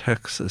River in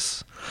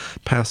Texas,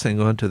 passing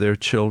on to their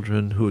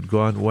children who had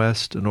gone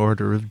west an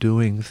order of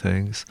doing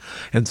things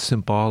and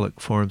symbolic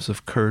forms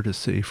of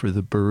courtesy for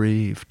the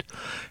bereaved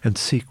and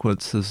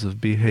sequences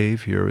of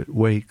behavior at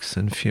wakes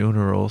and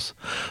funerals,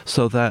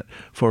 so that,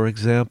 for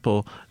example,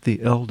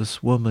 the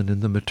eldest woman in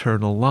the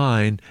maternal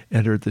line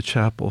entered the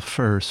chapel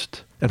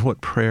first, and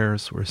what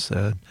prayers were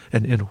said,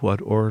 and in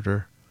what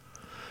order.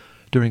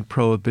 During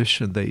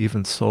Prohibition, they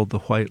even sold the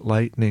white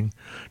lightning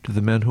to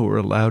the men who were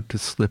allowed to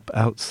slip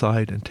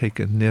outside and take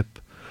a nip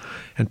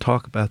and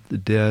talk about the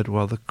dead,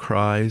 while the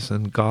cries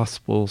and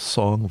gospel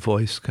song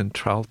voice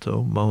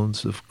contralto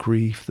moans of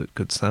grief that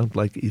could sound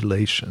like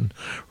elation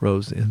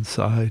rose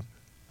inside.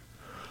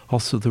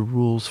 Also the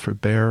rules for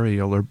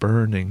burial or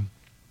burning,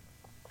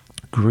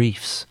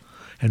 griefs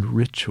and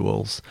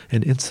rituals,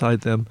 and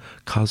inside them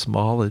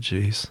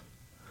cosmologies.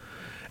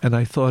 And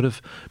I thought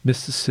of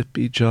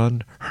Mississippi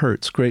John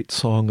Hurt's great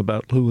song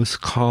about Lewis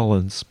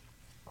Collins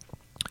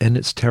and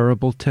its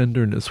terrible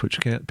tenderness, which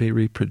can't be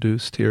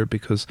reproduced here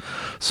because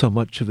so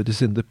much of it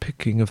is in the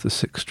picking of the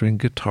six-string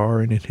guitar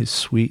and in his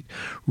sweet,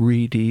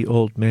 reedy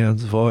old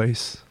man's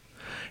voice.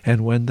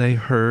 And when they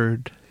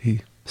heard,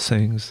 he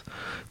sings,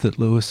 that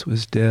Lewis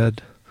was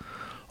dead,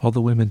 all the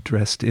women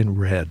dressed in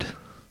red.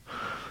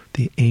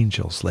 The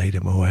angels laid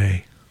him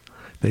away.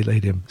 They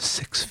laid him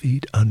 6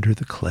 feet under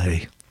the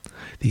clay.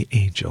 The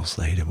angels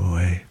laid him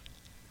away.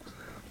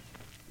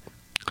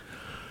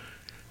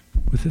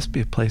 Would this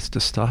be a place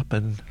to stop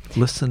and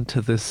listen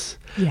to this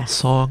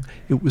song?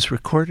 It was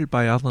recorded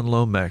by Alan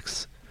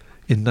Lomax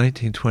in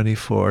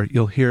 1924.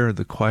 You'll hear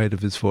the quiet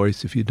of his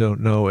voice if you don't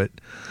know it.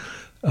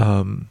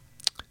 That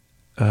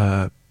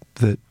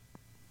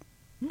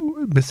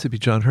Mississippi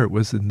John Hurt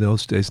was in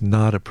those days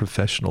not a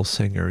professional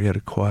singer. He had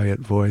a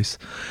quiet voice.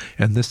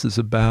 And this is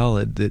a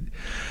ballad that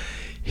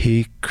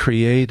he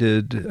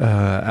created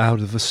out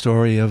of a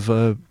story of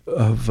a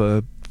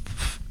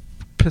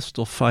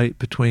pistol fight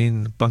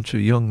between a bunch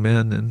of young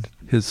men in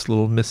his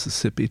little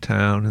Mississippi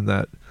town in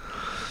that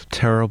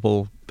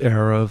terrible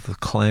era of the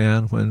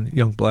Klan when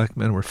young black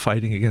men were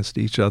fighting against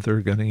each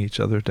other, gunning each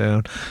other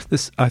down.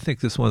 I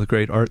think this is one of the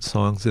great art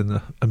songs in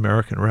the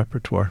American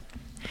repertoire.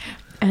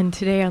 And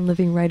today on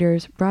Living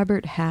Writers,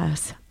 Robert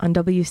Hass on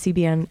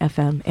WCBN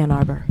FM Ann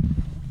Arbor.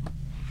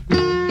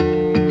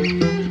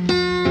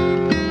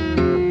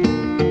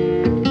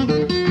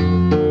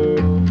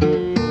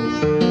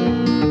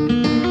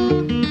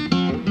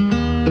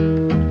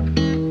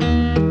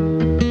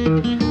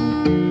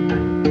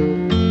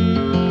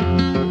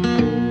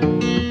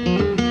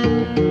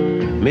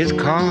 Miss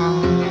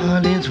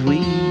Collins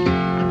weep,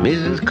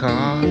 Mrs.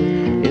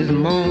 Collins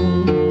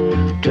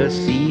moan to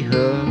see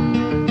her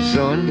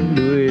son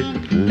Louis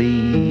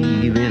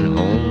leaving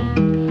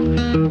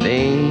home. The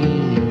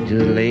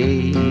angel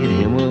laid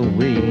him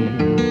away.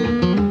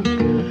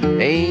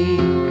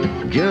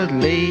 Angel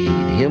laid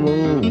him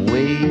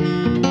away.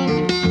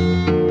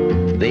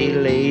 They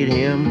laid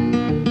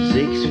him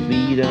 6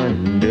 feet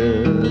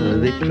under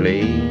the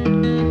clay.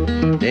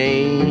 The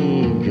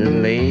angel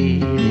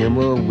laid him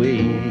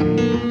away.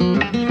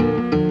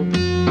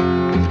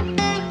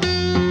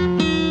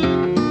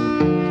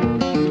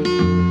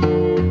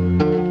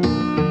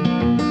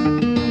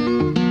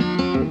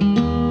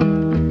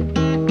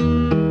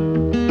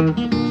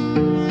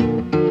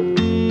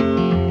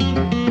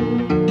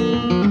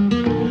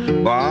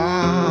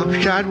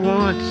 Shot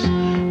once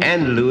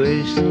and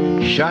Louis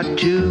shot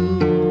two.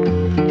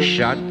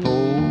 Shot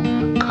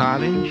poor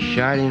Collins,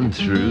 shot him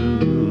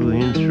through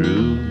and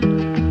through.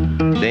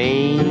 The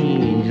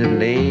angel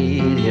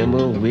laid him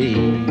away.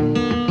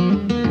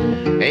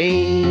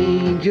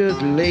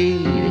 Angels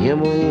laid him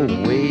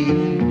away.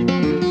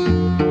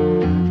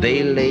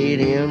 They laid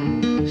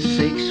him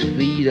 6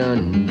 feet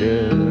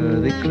under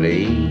the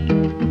clay.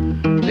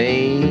 The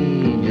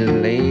angel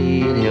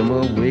laid him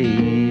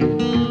away.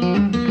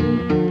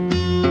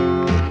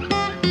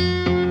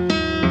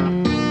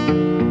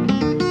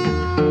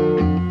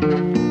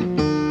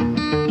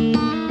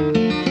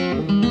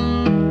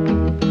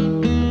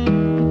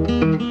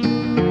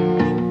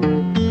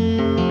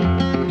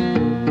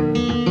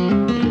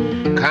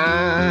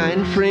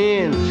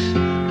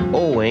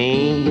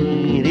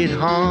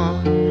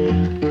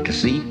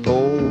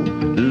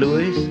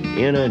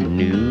 In a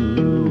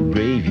new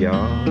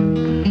graveyard,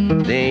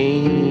 the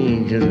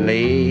angel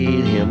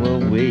laid him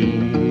away.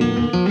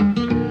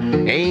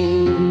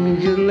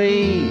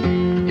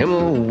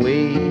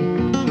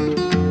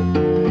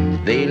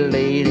 They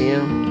laid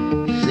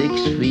him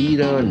 6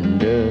 feet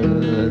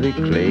under the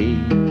clay.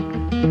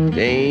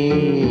 The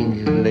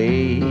angel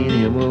laid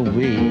him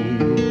away.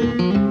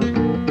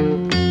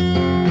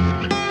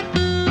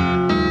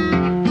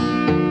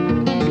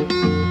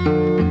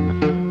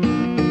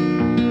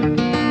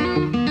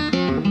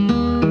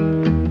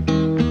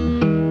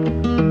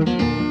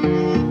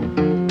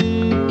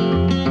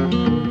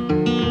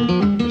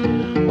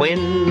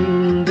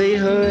 When they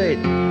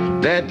heard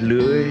that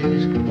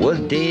Lewis was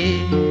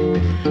dead,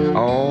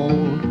 all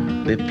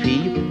the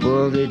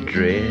people that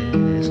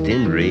dressed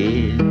in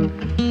red,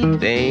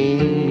 the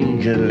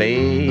angel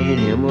laid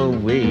him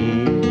away.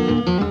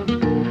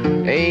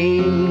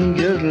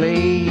 Angel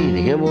laid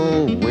him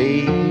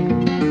away.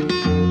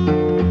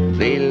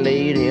 They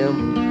laid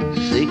him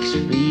 6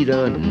 feet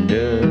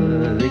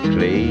under the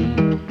clay.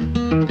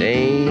 The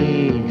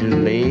angel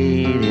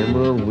laid him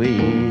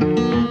away.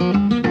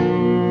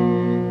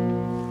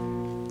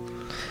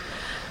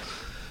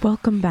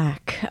 Welcome back.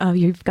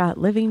 You've got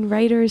Living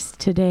Writers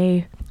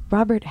today.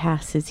 Robert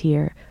Hass is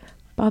here.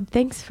 Bob,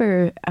 thanks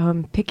for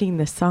picking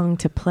the song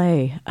to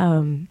play.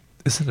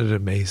 Isn't it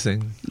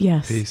amazing?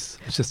 Yes. Piece?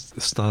 It's just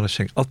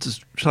astonishing.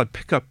 Shall I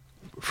pick up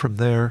from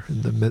there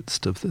in the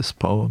midst of this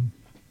poem?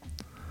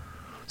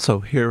 So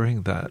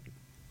hearing that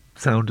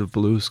sound of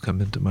blues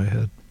come into my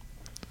head.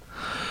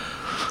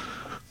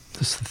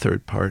 This is the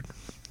third part.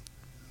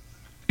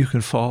 You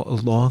can fall a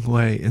long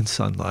way in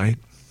sunlight.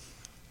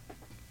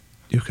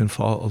 You can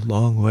fall a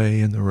long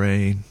way in the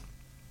rain.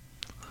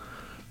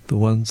 The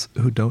ones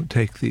who don't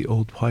take the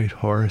old white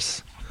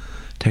horse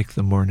take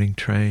the morning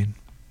train.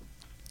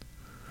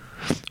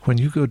 When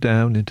you go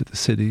down into the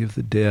city of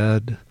the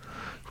dead,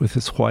 with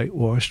its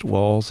whitewashed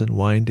walls and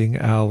winding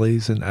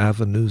alleys and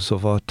avenues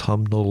of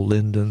autumnal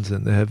lindens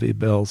and the heavy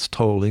bells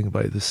tolling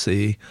by the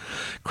sea,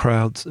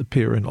 crowds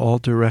appear in all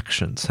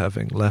directions,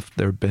 having left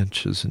their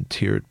benches and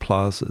tiered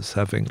plazas,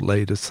 having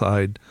laid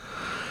aside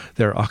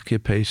their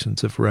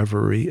occupations of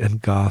reverie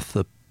and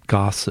gossip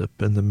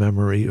and the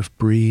memory of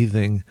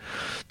breathing,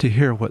 to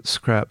hear what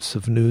scraps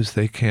of news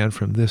they can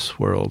from this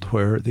world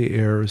where the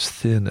air is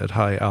thin at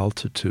high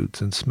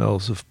altitudes and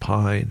smells of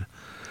pine,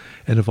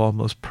 and of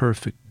almost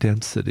perfect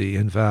density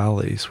in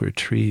valleys where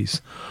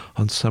trees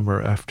on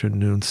summer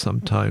afternoons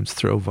sometimes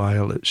throw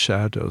violet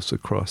shadows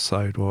across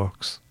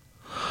sidewalks.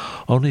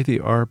 Only the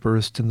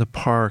arborist in the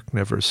park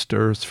never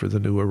stirs for the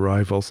new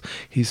arrivals.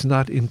 He's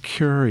not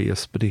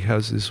incurious, but he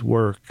has his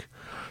work.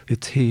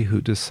 It's he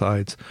who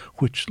decides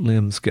which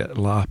limbs get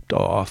lopped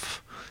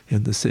off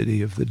in the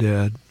city of the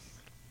dead.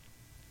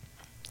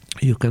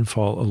 You can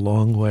fall a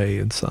long way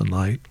in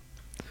sunlight.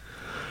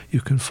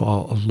 You can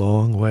fall a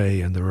long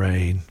way in the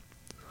rain.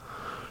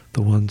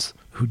 The ones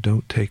who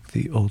don't take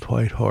the old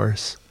white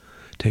horse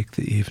take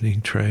the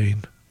evening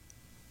train.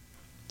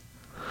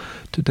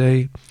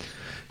 Today,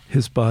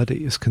 his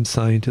body is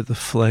consigned to the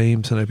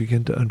flames, and I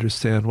begin to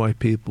understand why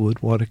people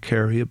would want to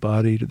carry a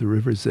body to the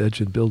river's edge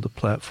and build a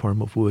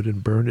platform of wood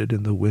and burn it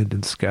in the wind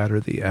and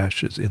scatter the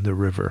ashes in the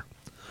river,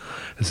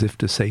 as if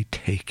to say,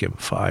 take him,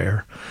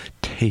 fire,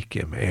 take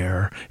him,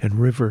 air, and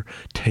river,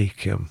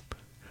 take him,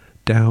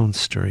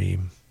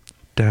 downstream,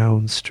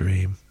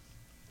 downstream.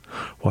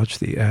 Watch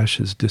the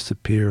ashes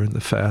disappear in the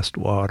fast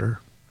water.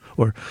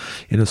 Or,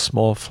 in a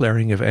small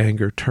flaring of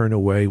anger, turn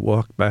away,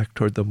 walk back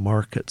toward the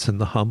markets and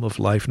the hum of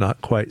life,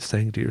 not quite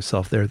saying to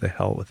yourself, there, the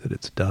hell with it,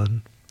 it's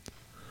done.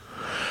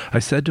 I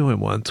said to him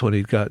once when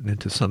he'd gotten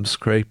into some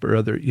scrape or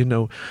other, you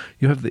know,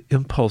 you have the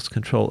impulse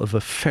control of a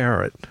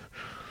ferret.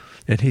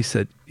 And he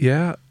said,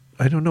 yeah,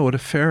 I don't know what a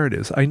ferret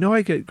is. I know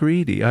I get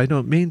greedy. I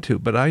don't mean to,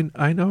 but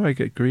I know I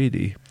get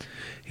greedy.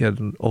 He had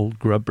an old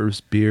grubber's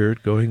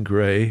beard going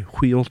gray,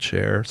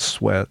 wheelchair,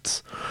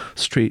 sweats,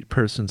 street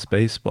person's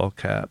baseball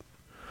cap.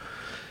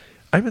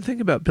 I've been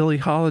thinking about Billie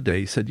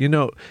Holiday. He said, you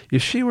know,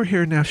 if she were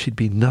here now, she'd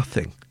be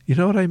nothing. You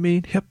know what I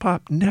mean?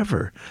 Hip-hop,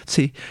 never.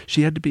 See,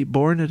 she had to be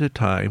born at a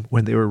time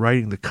when they were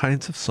writing the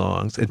kinds of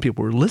songs and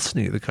people were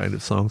listening to the kind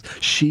of songs.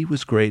 She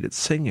was great at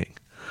singing.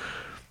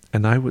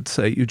 And I would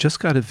say, you just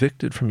got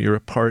evicted from your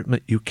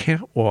apartment. You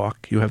can't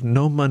walk. You have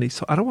no money.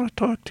 So I don't want to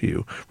talk to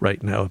you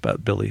right now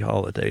about Billie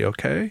Holiday,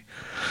 okay?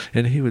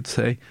 And he would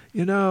say,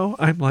 you know,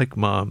 I'm like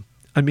Mom.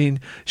 I mean,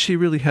 she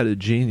really had a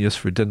genius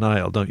for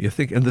denial, don't you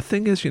think? And the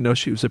thing is, you know,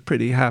 she was a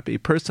pretty happy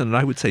person, and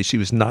I would say she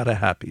was not a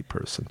happy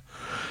person.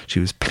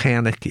 She was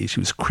panicky. She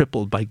was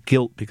crippled by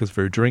guilt because of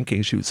her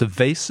drinking. She was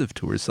evasive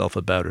to herself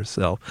about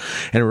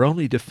herself. And her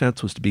only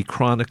defense was to be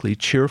chronically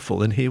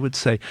cheerful. And he would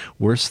say,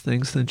 worse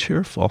things than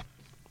cheerful.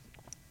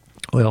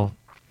 Well,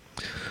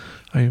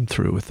 I am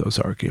through with those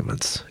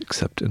arguments,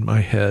 except in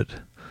my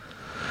head.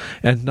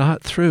 And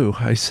not through,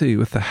 I see,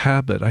 with the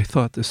habit. I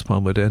thought this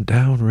poem would end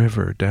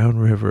downriver,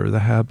 the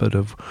habit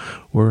of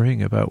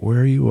worrying about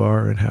where you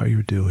are and how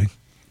you're doing.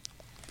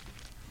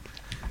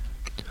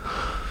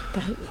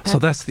 So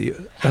that's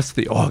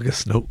the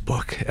August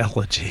Notebook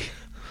elegy.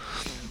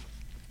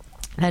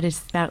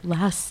 That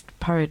last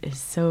part is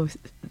so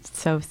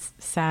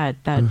sad.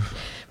 That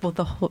well,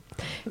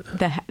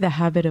 the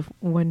habit of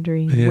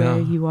wondering where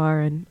you are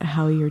and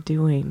how you're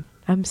doing.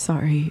 I'm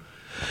sorry.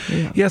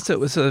 Yeah. Yes, it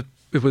was a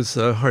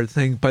hard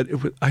thing, but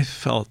I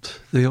felt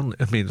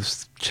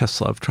it's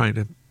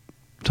Czesław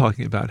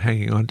talking about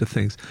hanging on to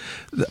things.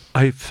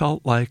 I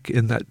felt like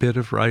in that bit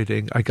of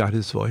writing, I got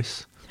his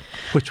voice,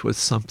 which was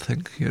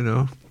something,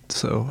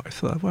 So I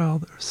thought,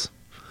 well,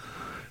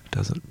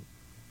 doesn't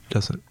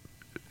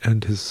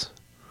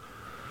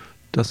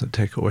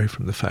take away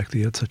from the fact that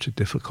he had such a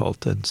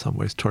difficult and in some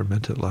ways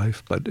tormented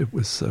life, but it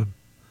was.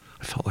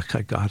 I felt like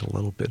I got a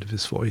little bit of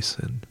his voice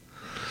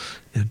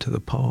into the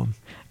poem.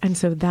 And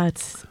so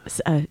that's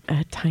a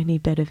tiny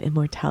bit of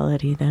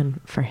immortality then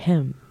for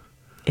him,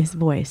 his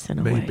voice in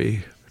a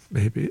way.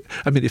 Maybe.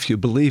 I mean, if you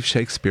believe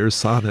Shakespeare's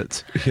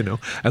sonnets,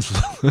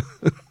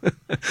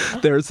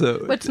 there's a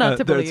What's not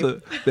to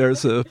believe?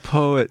 There's a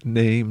poet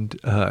named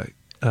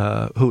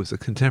who was a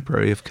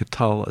contemporary of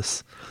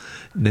Catullus,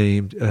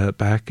 named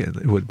back in,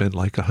 it would have been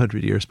like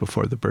 100 years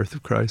before the birth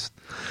of Christ,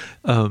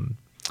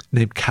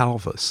 named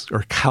Calvus,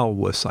 or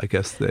Calvus, I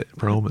guess the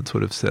Romans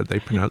would have said. They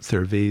pronounce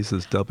their V's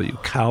as W,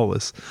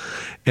 Calvus.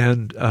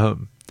 And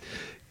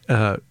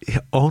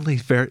only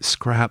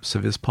scraps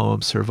of his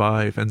poems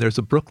survive. And there's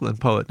a Brooklyn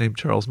poet named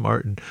Charles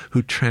Martin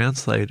who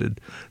translated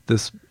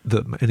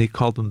and he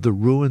called them the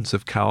ruins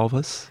of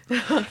Calvus.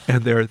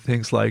 And there are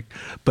things like,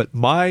 but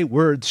my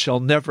words shall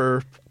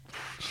never...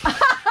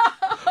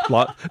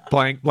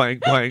 blank,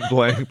 blank, blank,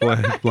 blank,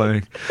 blank,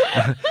 blank.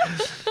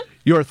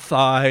 Your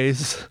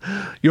thighs,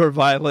 your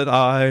violet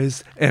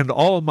eyes, and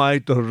all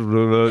my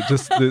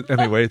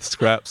anyway, it's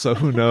scrap. So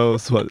who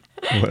knows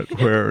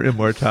where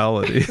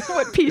immortality?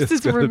 What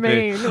pieces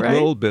remain, right?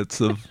 Little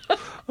bits of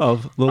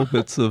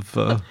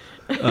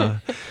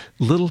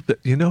little bit.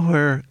 You know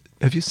where?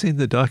 Have you seen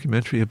the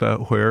documentary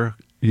about where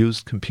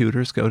used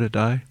computers go to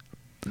die?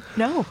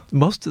 No.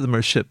 Most of them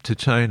are shipped to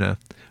China,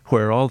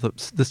 where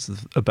this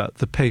is about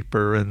the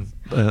paper and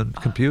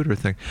computer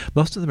thing.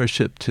 Most of them are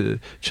shipped to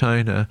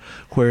China,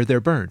 where they're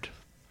burned,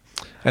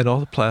 and all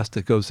the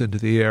plastic goes into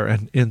the air.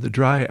 And in the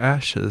dry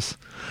ashes,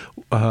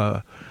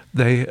 peasant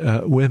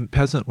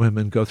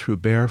women go through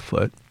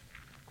barefoot,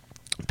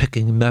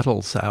 picking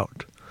metals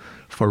out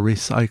for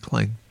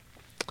recycling.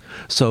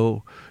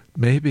 So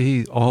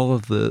maybe all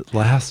of the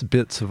last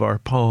bits of our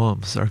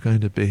poems are going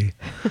to be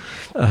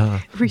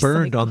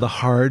burned on the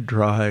hard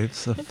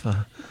drives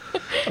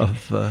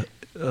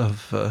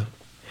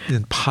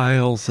in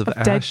piles of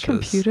ashes. Dead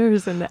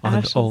computers and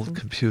ashes. On old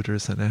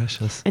computers and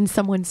ashes. And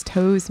someone's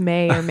toes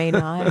may or may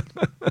not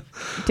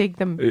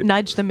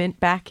nudge them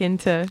back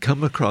into...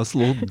 Come across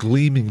little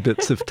gleaming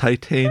bits of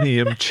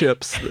titanium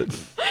chips.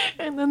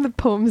 And then the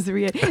poems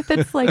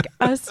that's like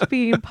us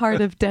being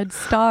part of dead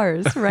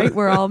stars, right?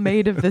 We're all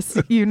made of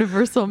this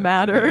universal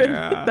matter.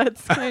 Yeah.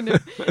 That's kind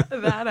of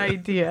that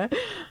idea.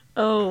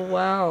 Oh,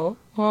 wow.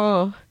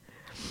 Oh.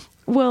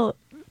 Well,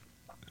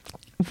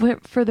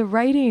 for the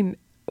writing,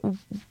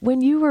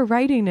 when you were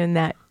writing in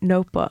that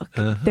notebook,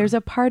 there's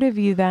a part of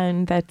you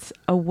then that's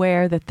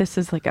aware that this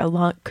is like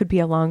could be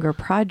a longer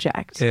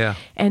project. Yeah.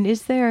 And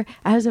is there,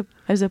 as a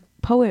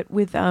poet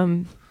with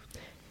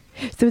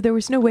so there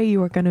was no way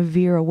you were going to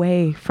veer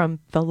away from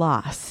the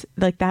loss.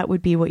 Like that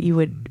would be what you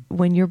would,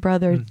 when your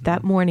brother,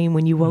 that morning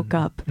when you woke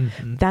up,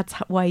 that's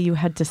why you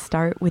had to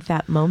start with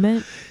that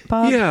moment,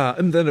 Bob? Yeah,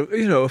 and then,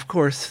 of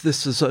course,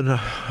 this is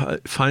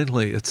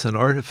finally, it's an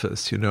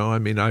artifice, I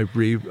mean,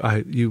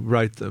 you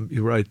write them,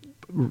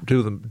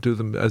 do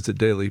them as a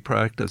daily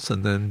practice,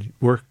 and then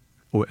work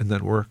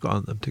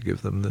on them to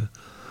give them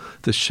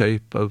the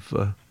shape of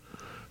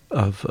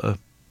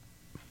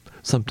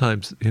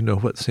sometimes,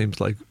 what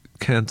seems like,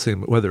 can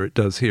seem, whether it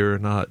does here or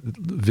not,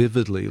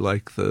 vividly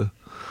like the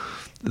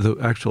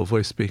actual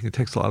voice speaking. It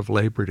takes a lot of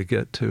labor to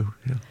get to.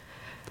 Yeah.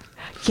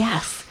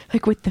 Yes,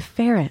 like with the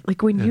ferret.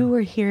 Like when you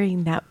were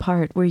hearing that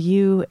part, were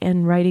you,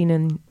 and writing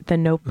in the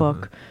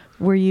notebook,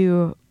 were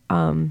you,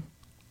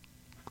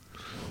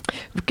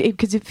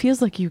 because it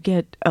feels like you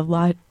get a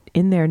lot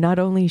in there, not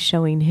only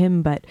showing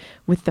him, but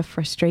with the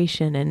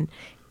frustration and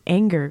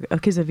anger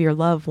because of your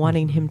love,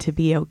 wanting him to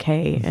be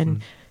okay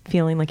and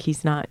feeling like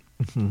he's not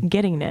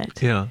getting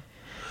it. Yeah.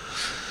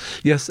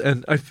 Yes,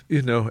 and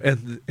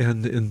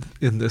and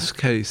in this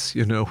case,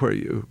 where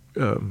you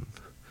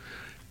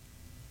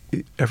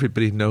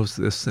everybody knows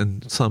this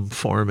in some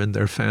form in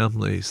their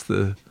families,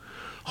 the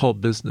whole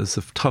business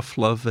of tough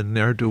love and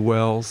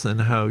ne'er-do-wells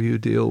and how you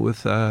deal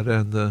with that,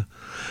 and the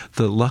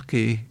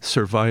lucky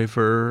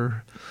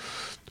survivor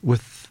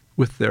with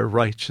their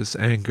righteous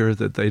anger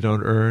that they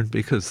don't earn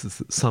because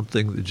it's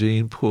something the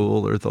gene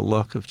pool or the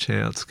luck of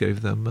chance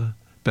gave them a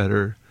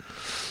better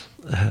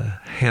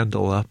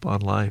handle up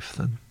on life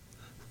than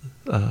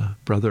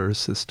brother or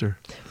sister.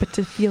 But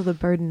to feel the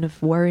burden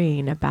of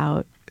worrying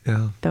about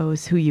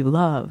those who you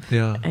love.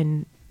 Yeah.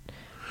 And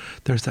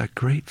there's that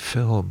great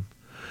film.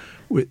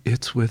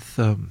 It's with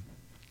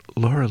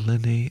Laura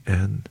Linney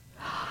and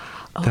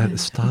that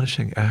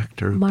astonishing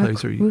actor who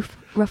plays her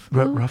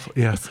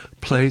Ruffalo?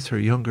 plays her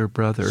younger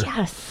brother.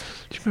 Yes.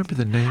 Do you remember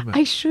the name?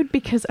 I should,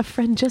 because a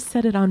friend just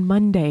said it on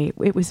Monday.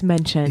 It was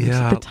mentioned.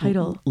 Yeah, The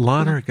title.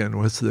 Lonergan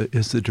is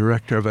the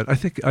director of it. I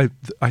think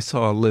I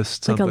saw a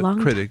list. Like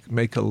Some critic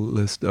make a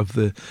list of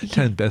the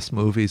 10 best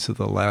movies of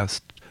the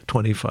last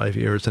 25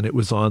 years, and it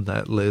was on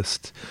that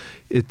list.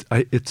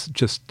 It's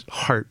just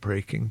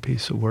heartbreaking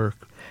piece of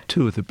work.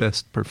 2 of the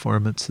best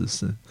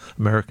performances in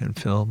American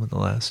film in the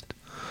last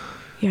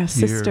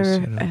sister years,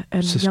 you know.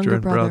 and Sister younger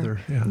and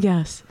brother. Yeah.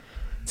 Yes.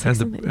 It's like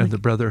And the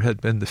brother had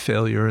been the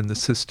failure, and the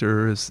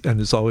sister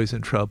is always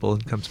in trouble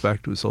and comes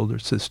back to his older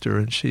sister,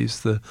 and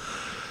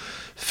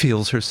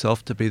feels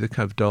herself to be the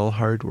kind of dull,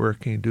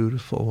 hardworking,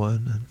 dutiful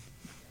one. And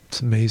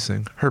it's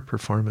amazing. Her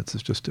performance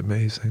is just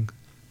amazing.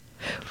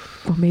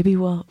 Well, maybe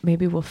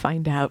we'll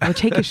find out. We'll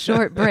take a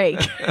short break,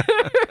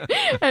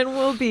 and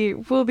we'll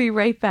be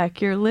right back.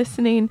 You're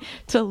listening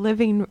to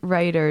Living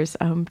Writers.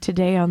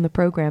 Today on the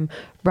program,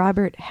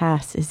 Robert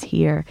Hass is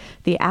here.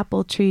 The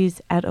Apple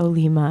Trees at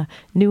Olema,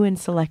 new and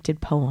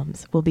selected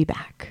poems. We'll be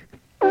back.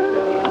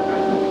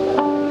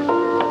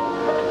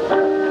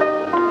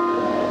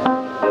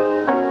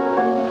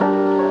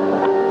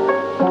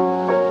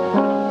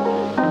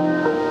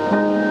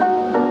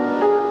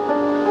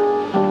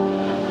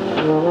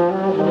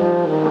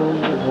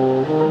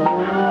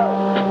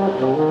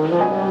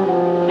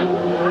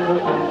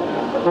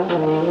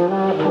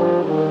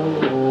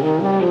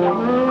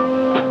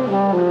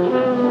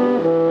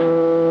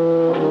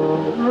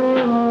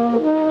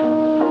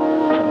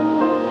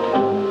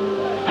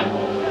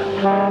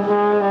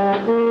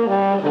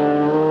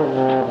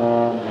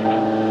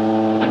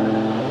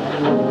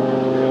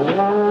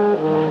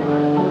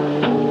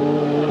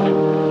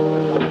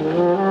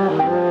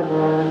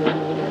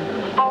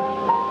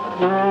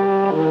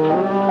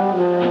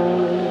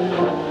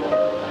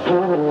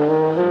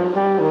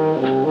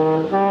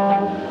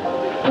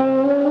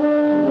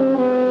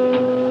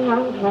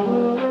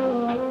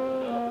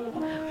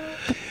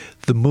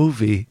 The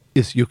movie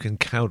is You Can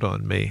Count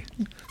on Me.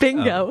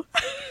 Bingo.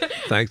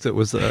 Thanks. It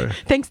was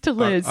Thanks to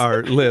Liz.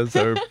 Our Liz,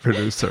 our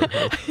producer,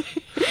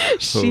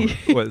 who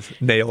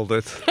nailed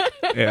it.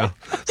 Yeah.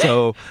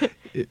 So,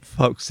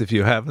 folks, if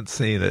you haven't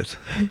seen it,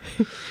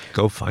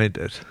 go find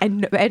it.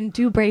 And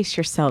do brace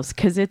yourselves,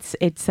 because it's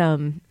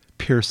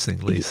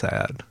piercingly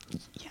sad.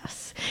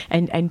 Yes.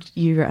 And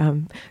you're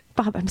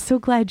Bob, I'm so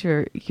glad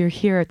you're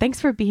here. Thanks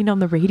for being on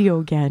the radio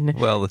again.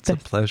 Well, it's a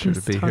pleasure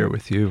to be here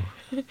with you.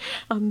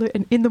 In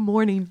the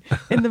morning,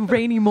 in the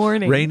rainy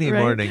morning. Rainy right?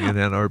 morning in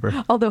Ann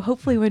Arbor. Although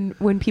hopefully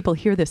when people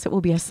hear this, it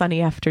will be a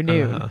sunny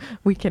afternoon.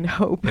 We can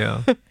hope.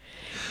 Yeah.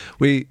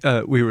 We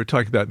were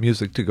talking about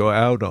music to go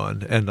out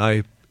on, and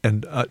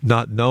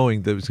not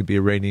knowing that it was going to be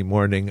a rainy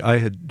morning, I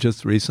had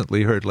just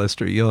recently heard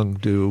Lester Young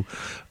do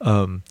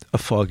A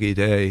Foggy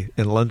Day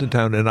in London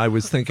Town, and I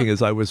was thinking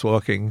as I was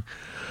walking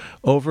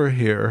over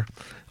here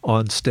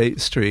on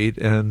State Street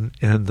and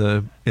in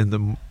the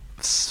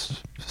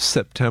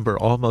September,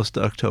 almost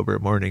October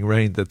morning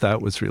rain,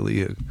 that was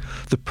really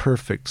the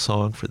perfect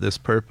song for this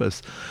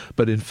purpose.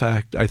 But in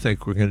fact, I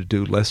think we're going to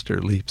do Lester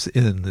Leaps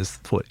In, is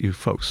what you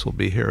folks will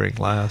be hearing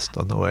last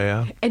on the way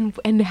out. And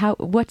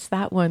what's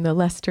that one? The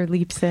Lester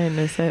Leaps In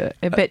is a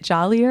bit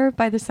jollier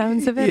by the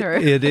sounds of it, or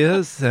it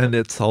is, and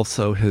it's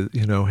also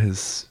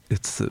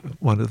it's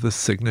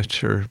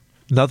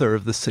another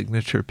of the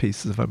signature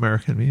pieces of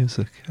American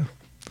music. Yeah.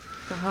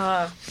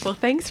 Well,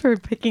 thanks for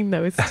picking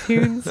those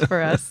tunes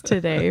for us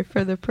today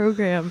for the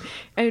program.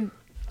 And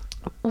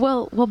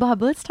well,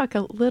 Bob, let's talk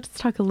a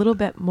little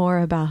bit more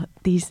about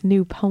these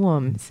new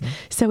poems. Mm-hmm.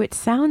 So it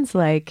sounds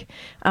like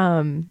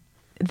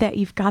that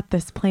you've got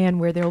this plan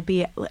where there will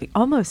be like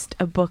almost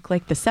a book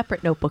like the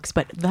separate notebooks,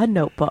 but the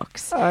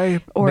notebooks.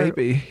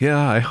 Maybe,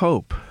 yeah. I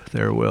hope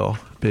there will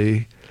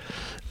be.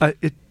 As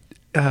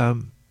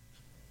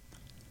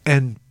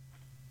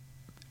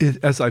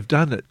I've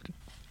done it.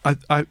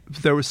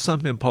 There was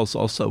some impulse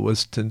also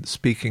was to,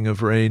 speaking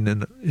of rain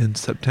in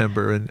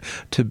September, and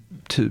to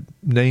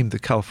name the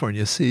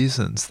California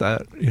seasons.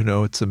 That,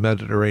 it's a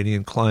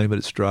Mediterranean climate.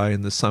 It's dry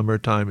in the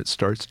summertime. It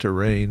starts to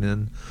rain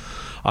in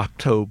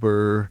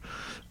October.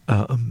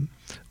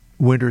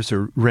 Winters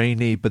are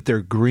rainy, but they're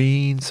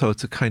green, so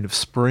it's a kind of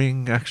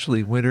spring,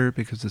 actually winter,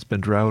 because it's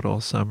been drought all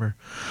summer.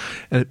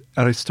 And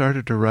I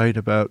started to write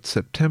about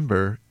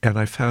September, and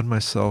I found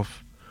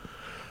myself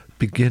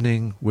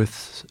beginning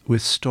with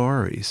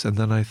stories, and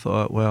then I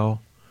thought,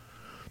 well,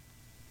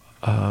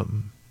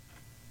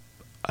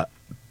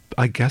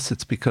 I guess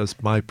it's because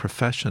my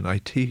profession, I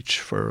teach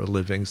for a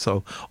living,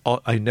 so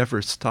I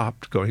never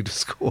stopped going to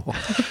school.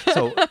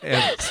 So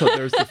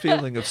there's the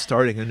feeling of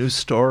starting a new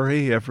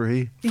story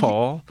every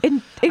fall.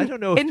 I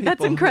don't know if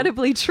that's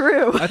incredibly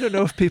true. I don't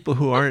know if people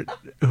who aren't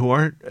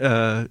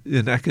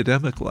in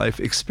academic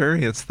life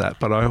experience that,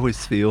 but I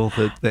always feel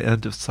that the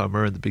end of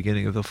summer and the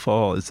beginning of the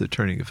fall is the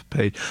turning of a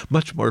page,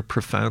 much more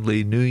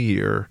profoundly New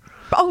Year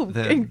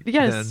than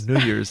New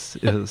Year's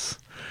is.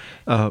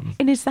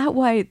 And is that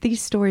why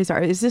these stories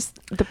are? Is this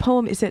the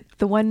poem? Is it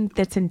the one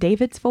that's in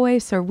David's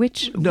voice, or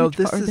which? No,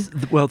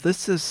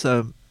 this is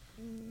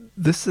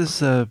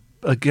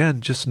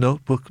again, just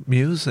notebook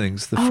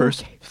musings. The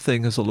first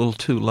thing is a little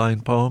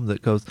 2-line poem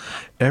that goes,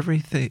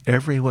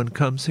 everyone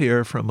comes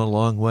here from a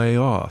long way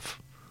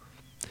off,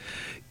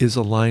 is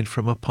a line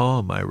from a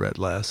poem I read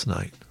last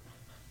night.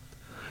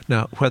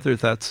 Now, whether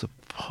that's a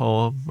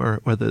poem or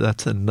whether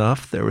that's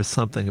enough, there was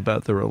something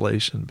about the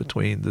relation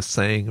between the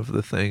saying of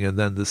the thing and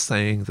then the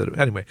saying that...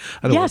 Anyway,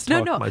 I don't want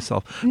to talk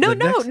myself. No.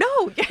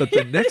 But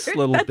the next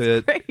little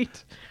bit...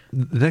 Great.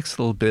 The next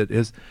little bit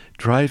is,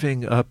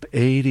 driving up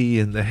 80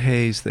 in the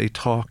haze, they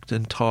talked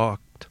and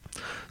talked.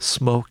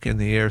 Smoke in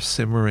the air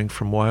simmering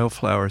from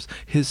wildflowers.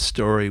 His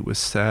story was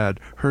sad.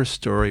 Her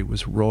story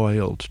was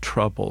roiled,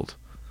 troubled.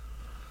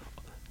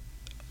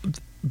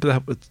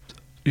 That was,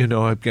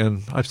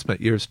 again, I've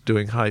spent years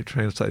doing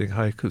translating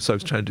haiku, so I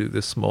was trying to do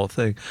this small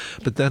thing.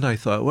 But then I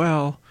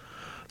thought,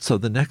 so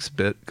the next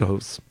bit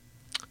goes,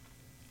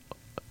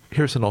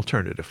 here's an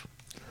alternative.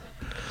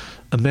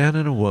 A man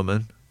and a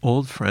woman,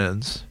 old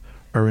friends,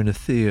 are in a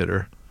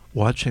theater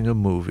watching a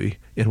movie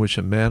in which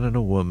a man and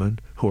a woman,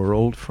 who are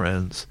old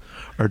friends,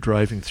 are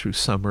driving through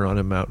summer on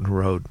a mountain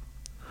road.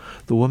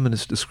 The woman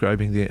is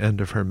describing the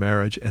end of her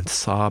marriage and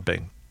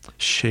sobbing,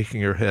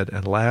 shaking her head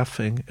and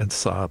laughing and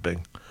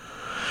sobbing.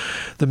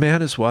 The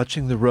man is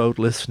watching the road,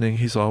 listening.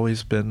 He's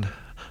always been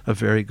a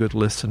very good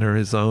listener.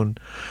 His own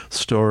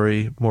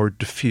story more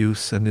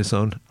diffuse, and his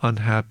own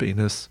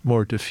unhappiness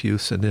more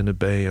diffuse and in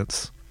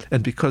abeyance.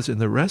 And because in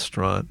the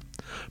restaurant,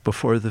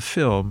 before the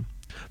film,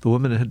 the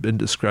woman had been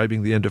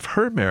describing the end of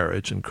her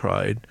marriage and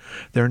cried,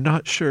 they're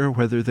not sure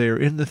whether they are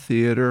in the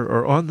theater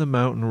or on the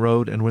mountain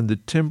road, and when the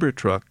timber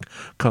truck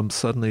comes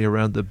suddenly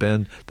around the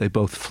bend, they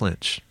both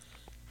flinch.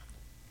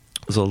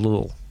 It was a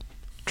little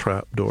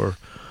trapdoor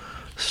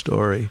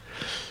story.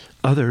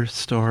 Other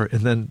story,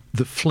 and then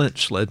the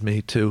flinch led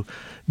me to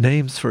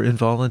names for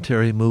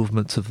involuntary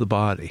movements of the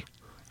body.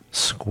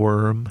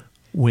 Squirm,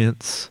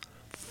 wince,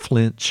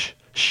 flinch,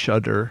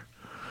 shudder.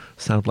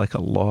 Sound like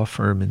a law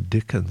firm in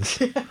Dickens.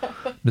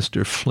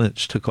 Mr.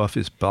 Flinch took off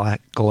his black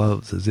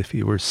gloves as if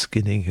he were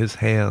skinning his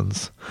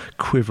hands.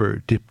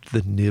 Quiver dipped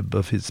the nib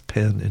of his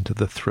pen into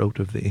the throat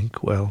of the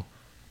inkwell.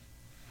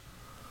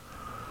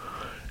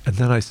 And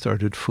then I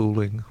started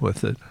fooling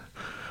with it.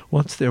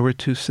 Once there were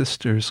 2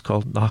 sisters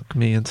called Knock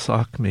Me and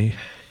Sock Me.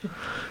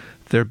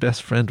 Their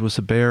best friend was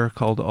a bear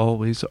called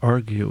Always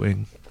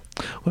Arguing.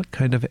 What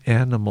kind of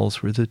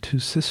animals were the 2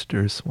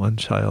 sisters? One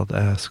child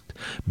asked.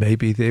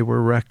 Maybe they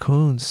were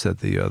raccoons, said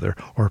the other.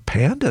 Or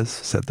pandas,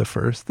 said the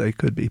first. They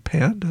could be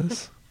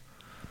pandas.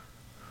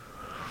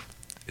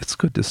 It's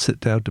good to sit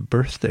down to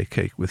birthday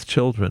cake with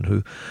children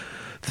who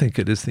think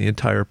it is the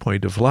entire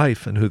point of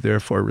life and who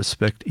therefore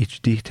respect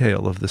each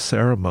detail of the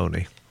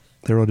ceremony.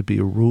 There ought to be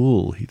a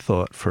rule, he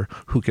thought, for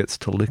who gets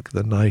to lick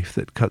the knife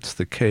that cuts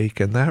the cake,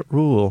 and that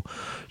rule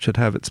should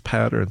have its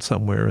pattern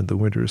somewhere in the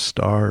winter's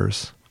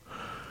stars.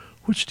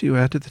 Which do you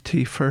add to the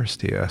tea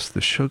first, he asked,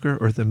 the sugar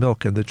or the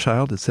milk? And the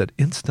child had said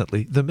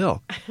instantly, the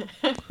milk.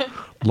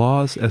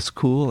 Laws as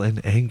cool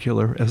and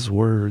angular as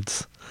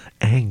words.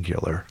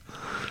 Angular,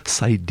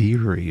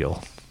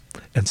 sidereal,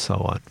 and so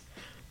on.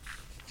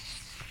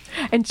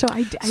 And so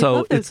I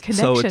love those connections.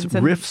 So it's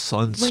riffs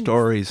on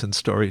stories and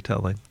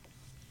storytelling.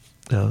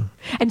 Yeah.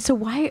 And so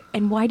why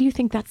do you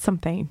think that's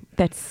something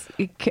that's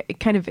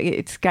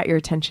it's got your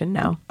attention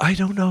now? I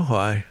don't know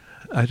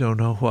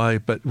why,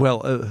 but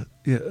what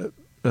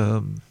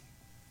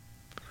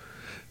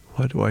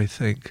do I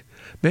think?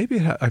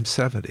 Maybe I'm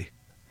 70.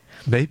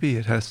 Maybe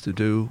it has to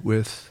do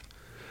with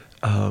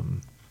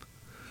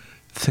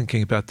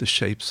thinking about the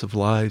shapes of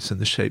lives and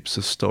the shapes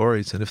of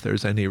stories, and if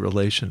there's any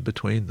relation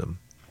between them.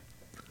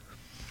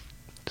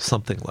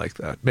 Something like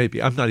that.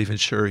 Maybe. I'm not even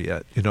sure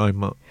yet.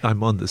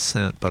 I'm on the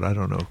scent, but I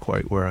don't know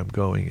quite where I'm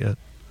going yet.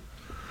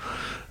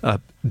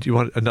 Do you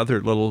want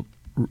another little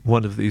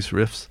one of these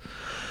riffs?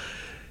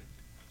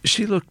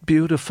 She looked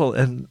beautiful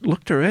and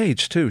looked her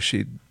age, too.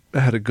 She'd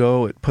had a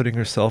go at putting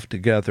herself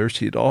together.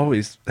 She'd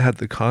always had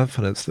the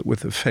confidence that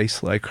with a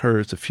face like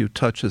hers, a few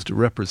touches to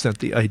represent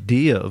the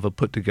idea of a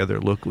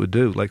put-together look would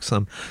do, like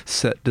some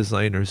set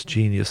designer's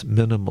genius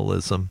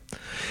minimalism.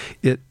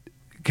 It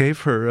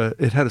gave her,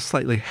 it had a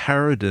slightly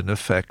harridan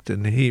effect,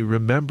 and he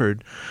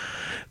remembered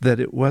that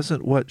it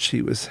wasn't what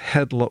was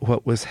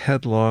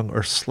headlong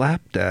or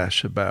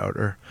slapdash about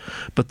her,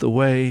 but the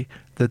way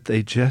that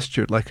they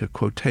gestured like a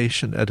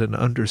quotation at an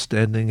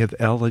understanding of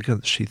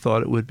elegance she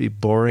thought it would be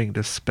boring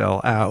to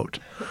spell out,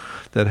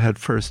 that had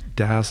first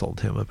dazzled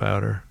him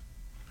about her.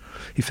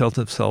 He felt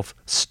himself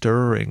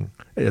stirring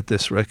at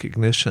this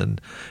recognition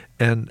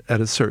and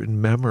at a certain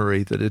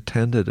memory that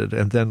attended it,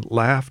 and then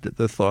laughed at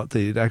the thought that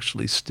he'd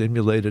actually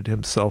stimulated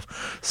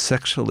himself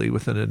sexually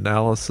with an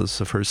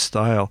analysis of her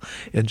style.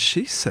 And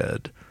she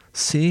said,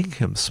 seeing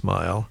him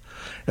smile,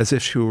 as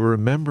if she were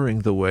remembering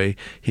the way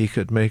he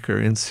could make her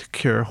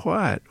insecure,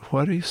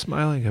 What are you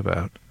smiling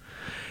about?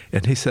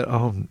 And he said,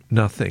 oh,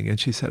 nothing. And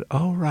she said,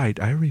 oh, right,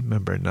 I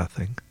remember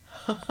nothing.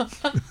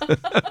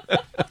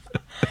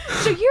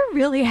 So you're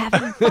really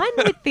having fun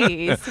with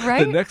these,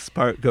 right? The next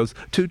part goes,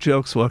 2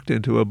 jokes walked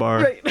into a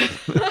bar. Right.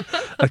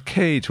 A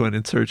cage went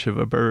in search of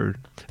a bird.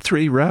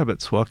 3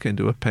 rabbits walk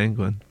into a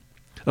penguin.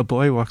 A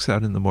boy walks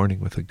out in the morning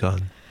with a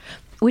gun.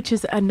 Which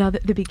is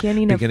the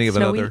beginning of Snowy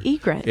another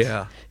Egret.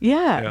 Yeah.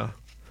 Yeah.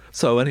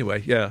 So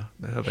anyway, yeah.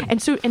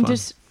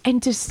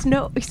 Does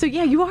snow? So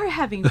yeah, you are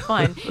having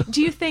fun.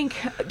 Do you think?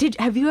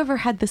 Have you ever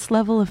had this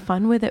level of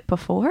fun with it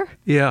before?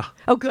 Yeah.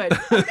 Oh, good.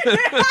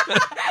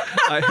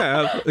 I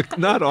have,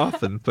 not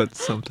often, but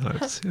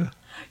sometimes. Yeah.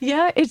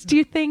 Yeah. Do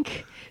you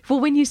think? Well,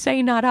 when you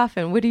say not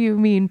often, what do you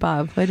mean,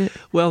 Bob?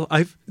 Well,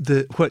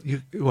 what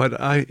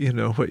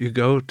you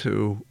go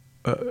to.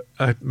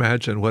 I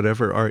imagine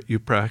whatever art you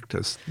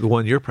practice, the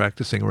one you're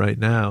practicing right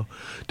now,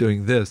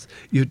 doing this,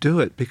 you do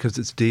it because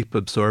it's deep,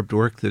 absorbed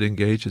work that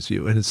engages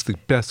you, and it's the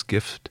best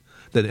gift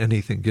that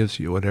anything gives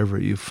you, whatever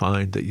you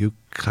find that you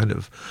kind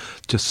of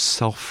just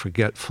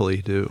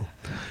self-forgetfully do.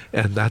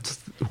 And that's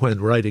when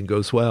writing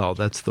goes well.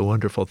 That's the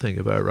wonderful thing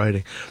about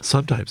writing.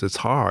 Sometimes it's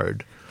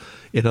hard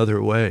in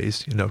other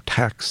ways,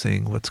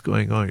 taxing what's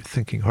going on, you're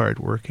thinking hard,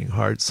 working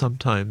hard.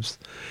 Sometimes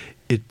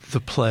the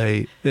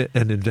play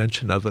and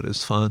invention of it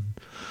is fun.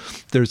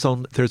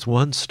 There's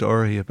one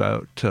story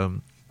about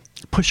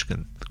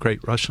Pushkin, the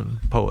great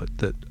Russian poet,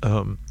 that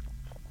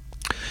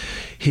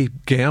he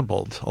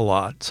gambled a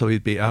lot, so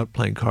he'd be out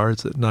playing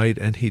cards at night,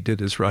 and he did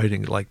his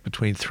writing like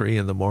between 3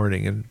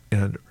 a.m.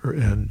 and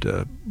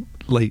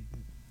late,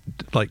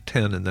 like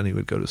 10, and then he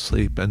would go to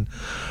sleep. And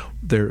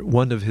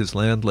one of his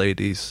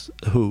landladies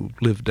who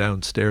lived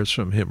downstairs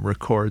from him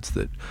records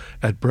that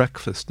at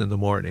breakfast in the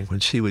morning, when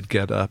she would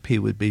get up, he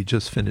would be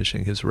just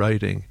finishing his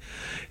writing,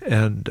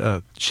 and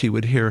she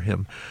would hear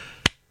him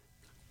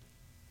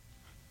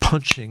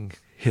punching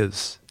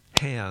his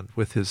hand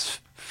with his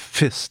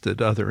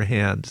fisted other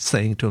hand,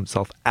 saying to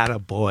himself,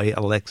 "Attaboy,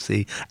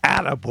 Alexei,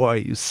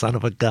 attaboy, you son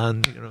of a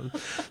gun."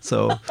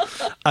 So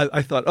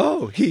I thought,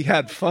 oh, he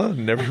had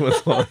fun. Everyone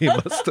thought he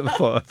must have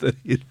thought that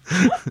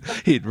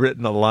he'd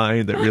written a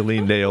line that really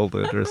nailed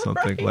it or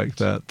something like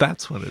that.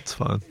 That's when it's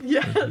fun.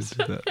 Yes.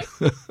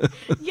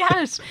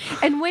 Yes.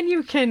 And when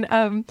you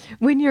can,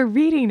 when you're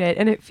reading it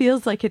and it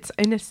feels like it's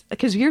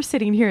because you're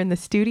sitting here in the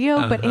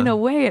studio, but in a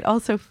way it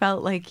also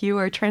felt like you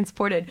are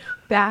transported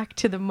back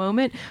to the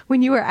moment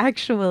when you were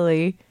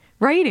actually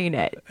writing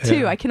it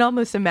too. Yeah. I can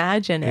almost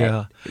imagine it.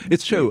 Yeah,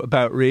 it's true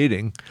about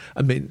reading.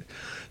 I mean,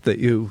 that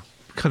you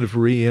kind of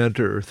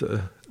re-enter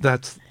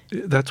that's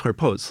where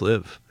poets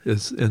live,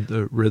 is in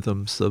the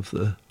rhythms of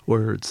the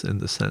words in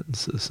the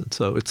sentences, and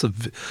so it's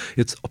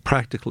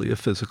practically a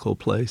physical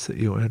place that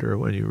you enter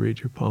when you read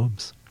your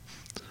poems.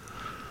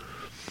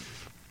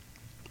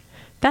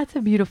 That's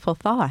a beautiful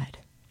thought,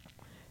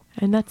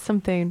 and that's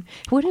something.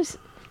 What is?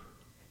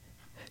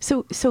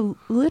 So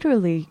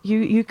literally,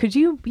 you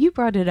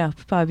brought it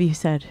up, Bob. You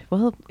said,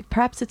 well,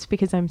 perhaps it's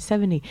because I'm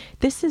 70.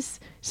 This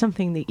is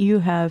something that you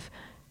have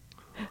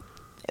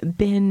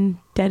been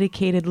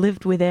dedicated,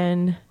 lived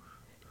within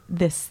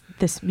this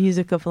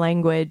music of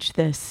language,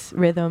 this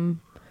rhythm,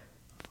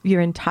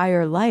 your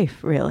entire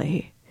life,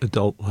 really.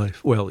 Adult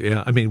life. Well,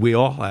 yeah. I mean, we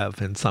all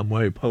have in some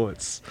way,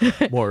 poets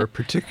more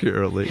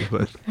particularly,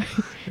 but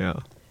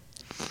yeah.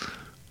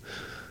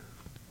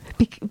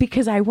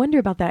 Because I wonder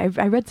about that.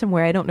 I read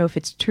somewhere, I don't know if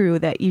it's true,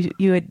 that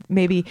you had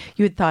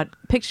thought,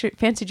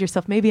 fancied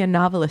yourself maybe a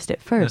novelist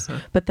at first,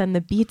 but then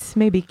the beats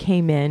maybe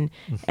came in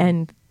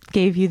and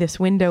gave you this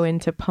window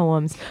into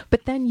poems.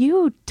 But then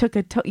you took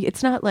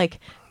it's not like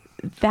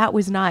that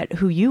was not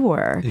who you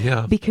were.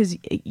 Yeah. Because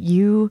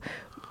you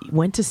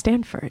went to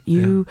Stanford.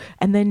 You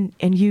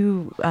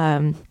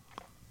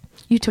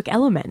took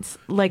elements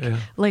like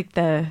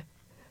the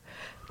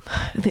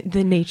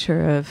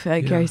nature of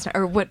Gary Snyder,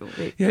 or what?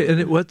 Yeah, and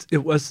it was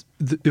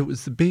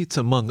the beats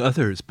among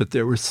others, but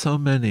there were so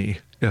many.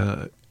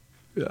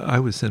 I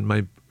was in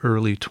my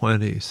early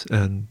 20s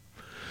and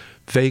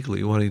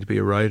vaguely wanting to be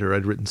a writer.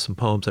 I'd written some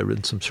poems. I'd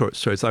written some short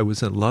stories. I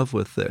was in love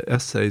with the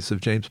essays of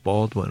James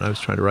Baldwin. I was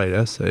trying to write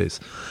essays,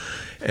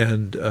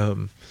 and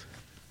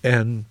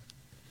then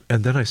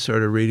I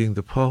started reading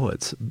the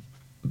poets.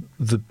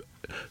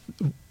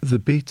 The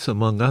beats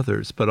among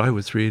others, but I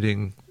was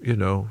reading,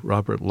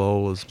 Robert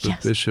Lowell as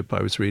Bishop.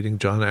 I was reading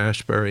John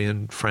Ashbery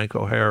and Frank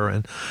O'Hara,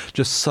 and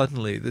just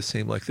suddenly this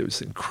seemed like there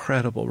was an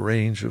incredible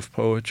range of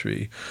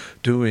poetry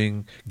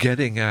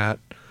getting at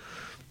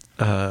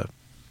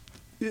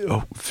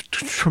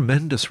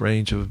tremendous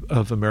range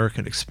of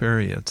American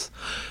experience.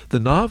 The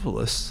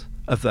novelists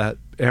of that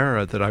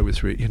era that I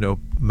was reading,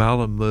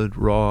 Malamud,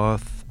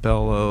 Roth,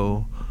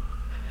 Bellow,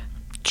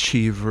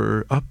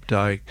 Cheever,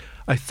 Updike,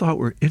 I thought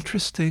were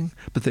interesting,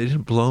 but they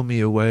didn't blow me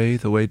away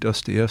the way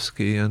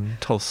Dostoevsky and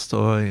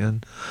Tolstoy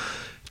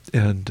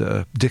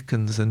and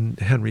Dickens and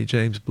Henry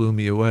James blew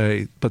me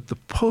away. But the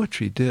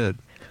poetry did,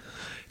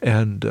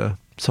 and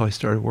so I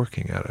started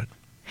working at it.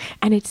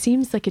 And it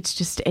seems like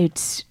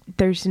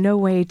there's no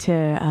way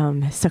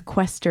to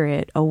sequester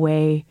it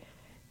away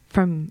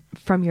from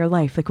your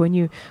life. Like when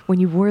you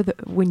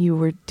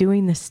were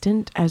doing the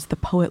stint as the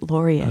poet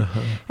laureate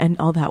and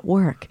all that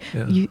work,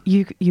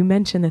 you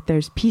mentioned that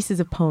there's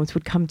pieces of poems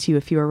would come to you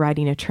if you were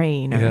riding a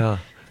train. Yeah,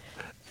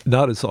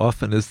 not as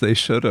often as they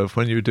should have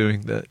when you're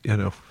doing that.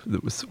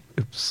 It was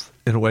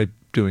in a way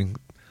being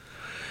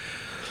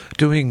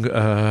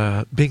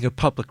a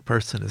public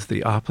person is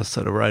the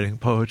opposite of writing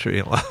poetry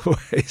in a lot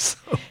of ways.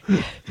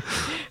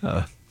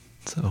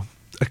 So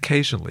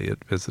occasionally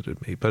it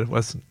visited me, but it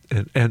wasn't,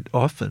 and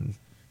often,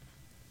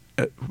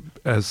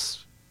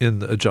 as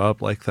in a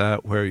job like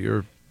that where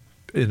you're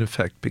in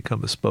effect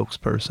become a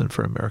spokesperson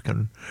for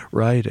American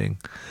writing,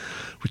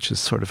 which is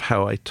sort of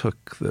how I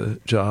took the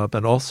job,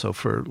 and also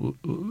for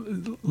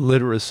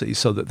literacy,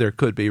 so that there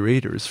could be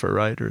readers for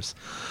writers.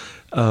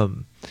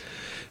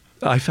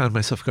 I found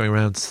myself going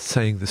around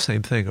saying the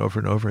same thing over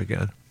and over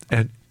again,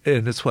 and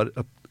it's what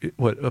a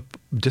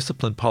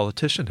disciplined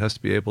politician has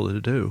to be able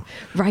to do.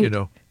 Right. You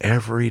know,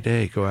 every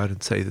day go out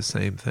and say the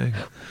same thing.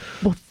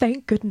 Well,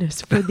 thank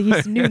goodness for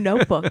these new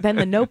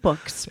the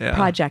Notebooks Yeah.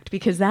 project,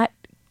 because that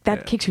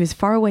kicks you as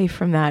far away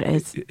from that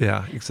as...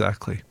 Yeah,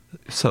 exactly.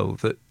 So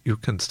that you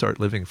can start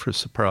living for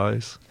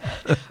surprise.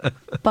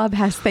 Bob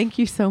Hass, thank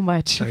you so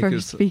much Thank for you.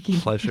 It's a speaking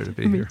pleasure to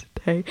be to me here.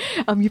 today.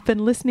 You've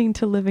been listening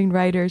to Living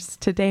Writers.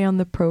 Today on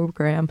the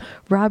program,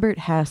 Robert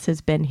Hass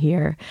has been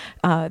here.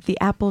 The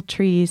Apple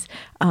Trees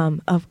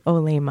of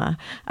Olema.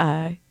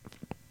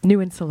 New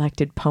and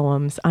selected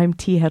poems. I'm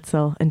T.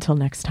 Hetzel. Until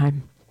next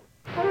time.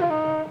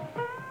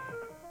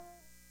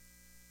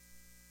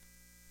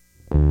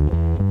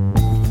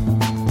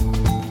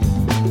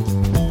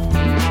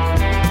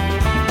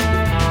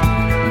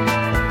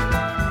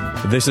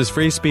 This is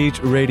Free Speech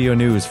Radio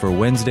News for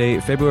Wednesday,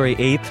 February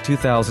 8th,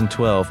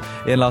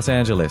 2012. In Los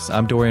Angeles,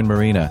 I'm Dorian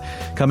Marina.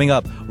 Coming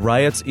up,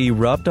 riots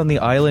erupt on the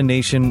island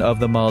nation of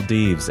the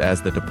Maldives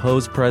as the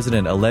deposed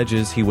president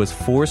alleges he was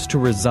forced to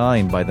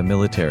resign by the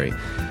military.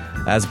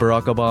 As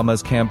Barack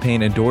Obama's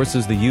campaign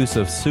endorses the use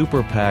of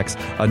super PACs,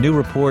 a new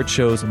report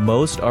shows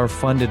most are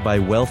funded by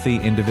wealthy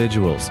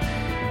individuals.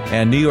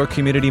 And New York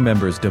community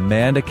members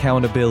demand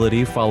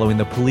accountability following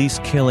the police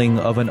killing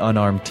of an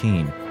unarmed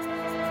teen.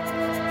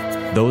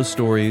 Those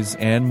stories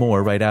and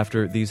more right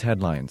after these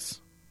headlines.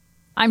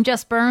 I'm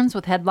Jess Burns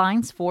with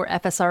headlines for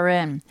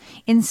FSRN.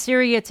 In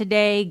Syria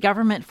today,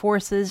 government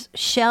forces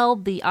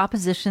shelled the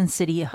opposition city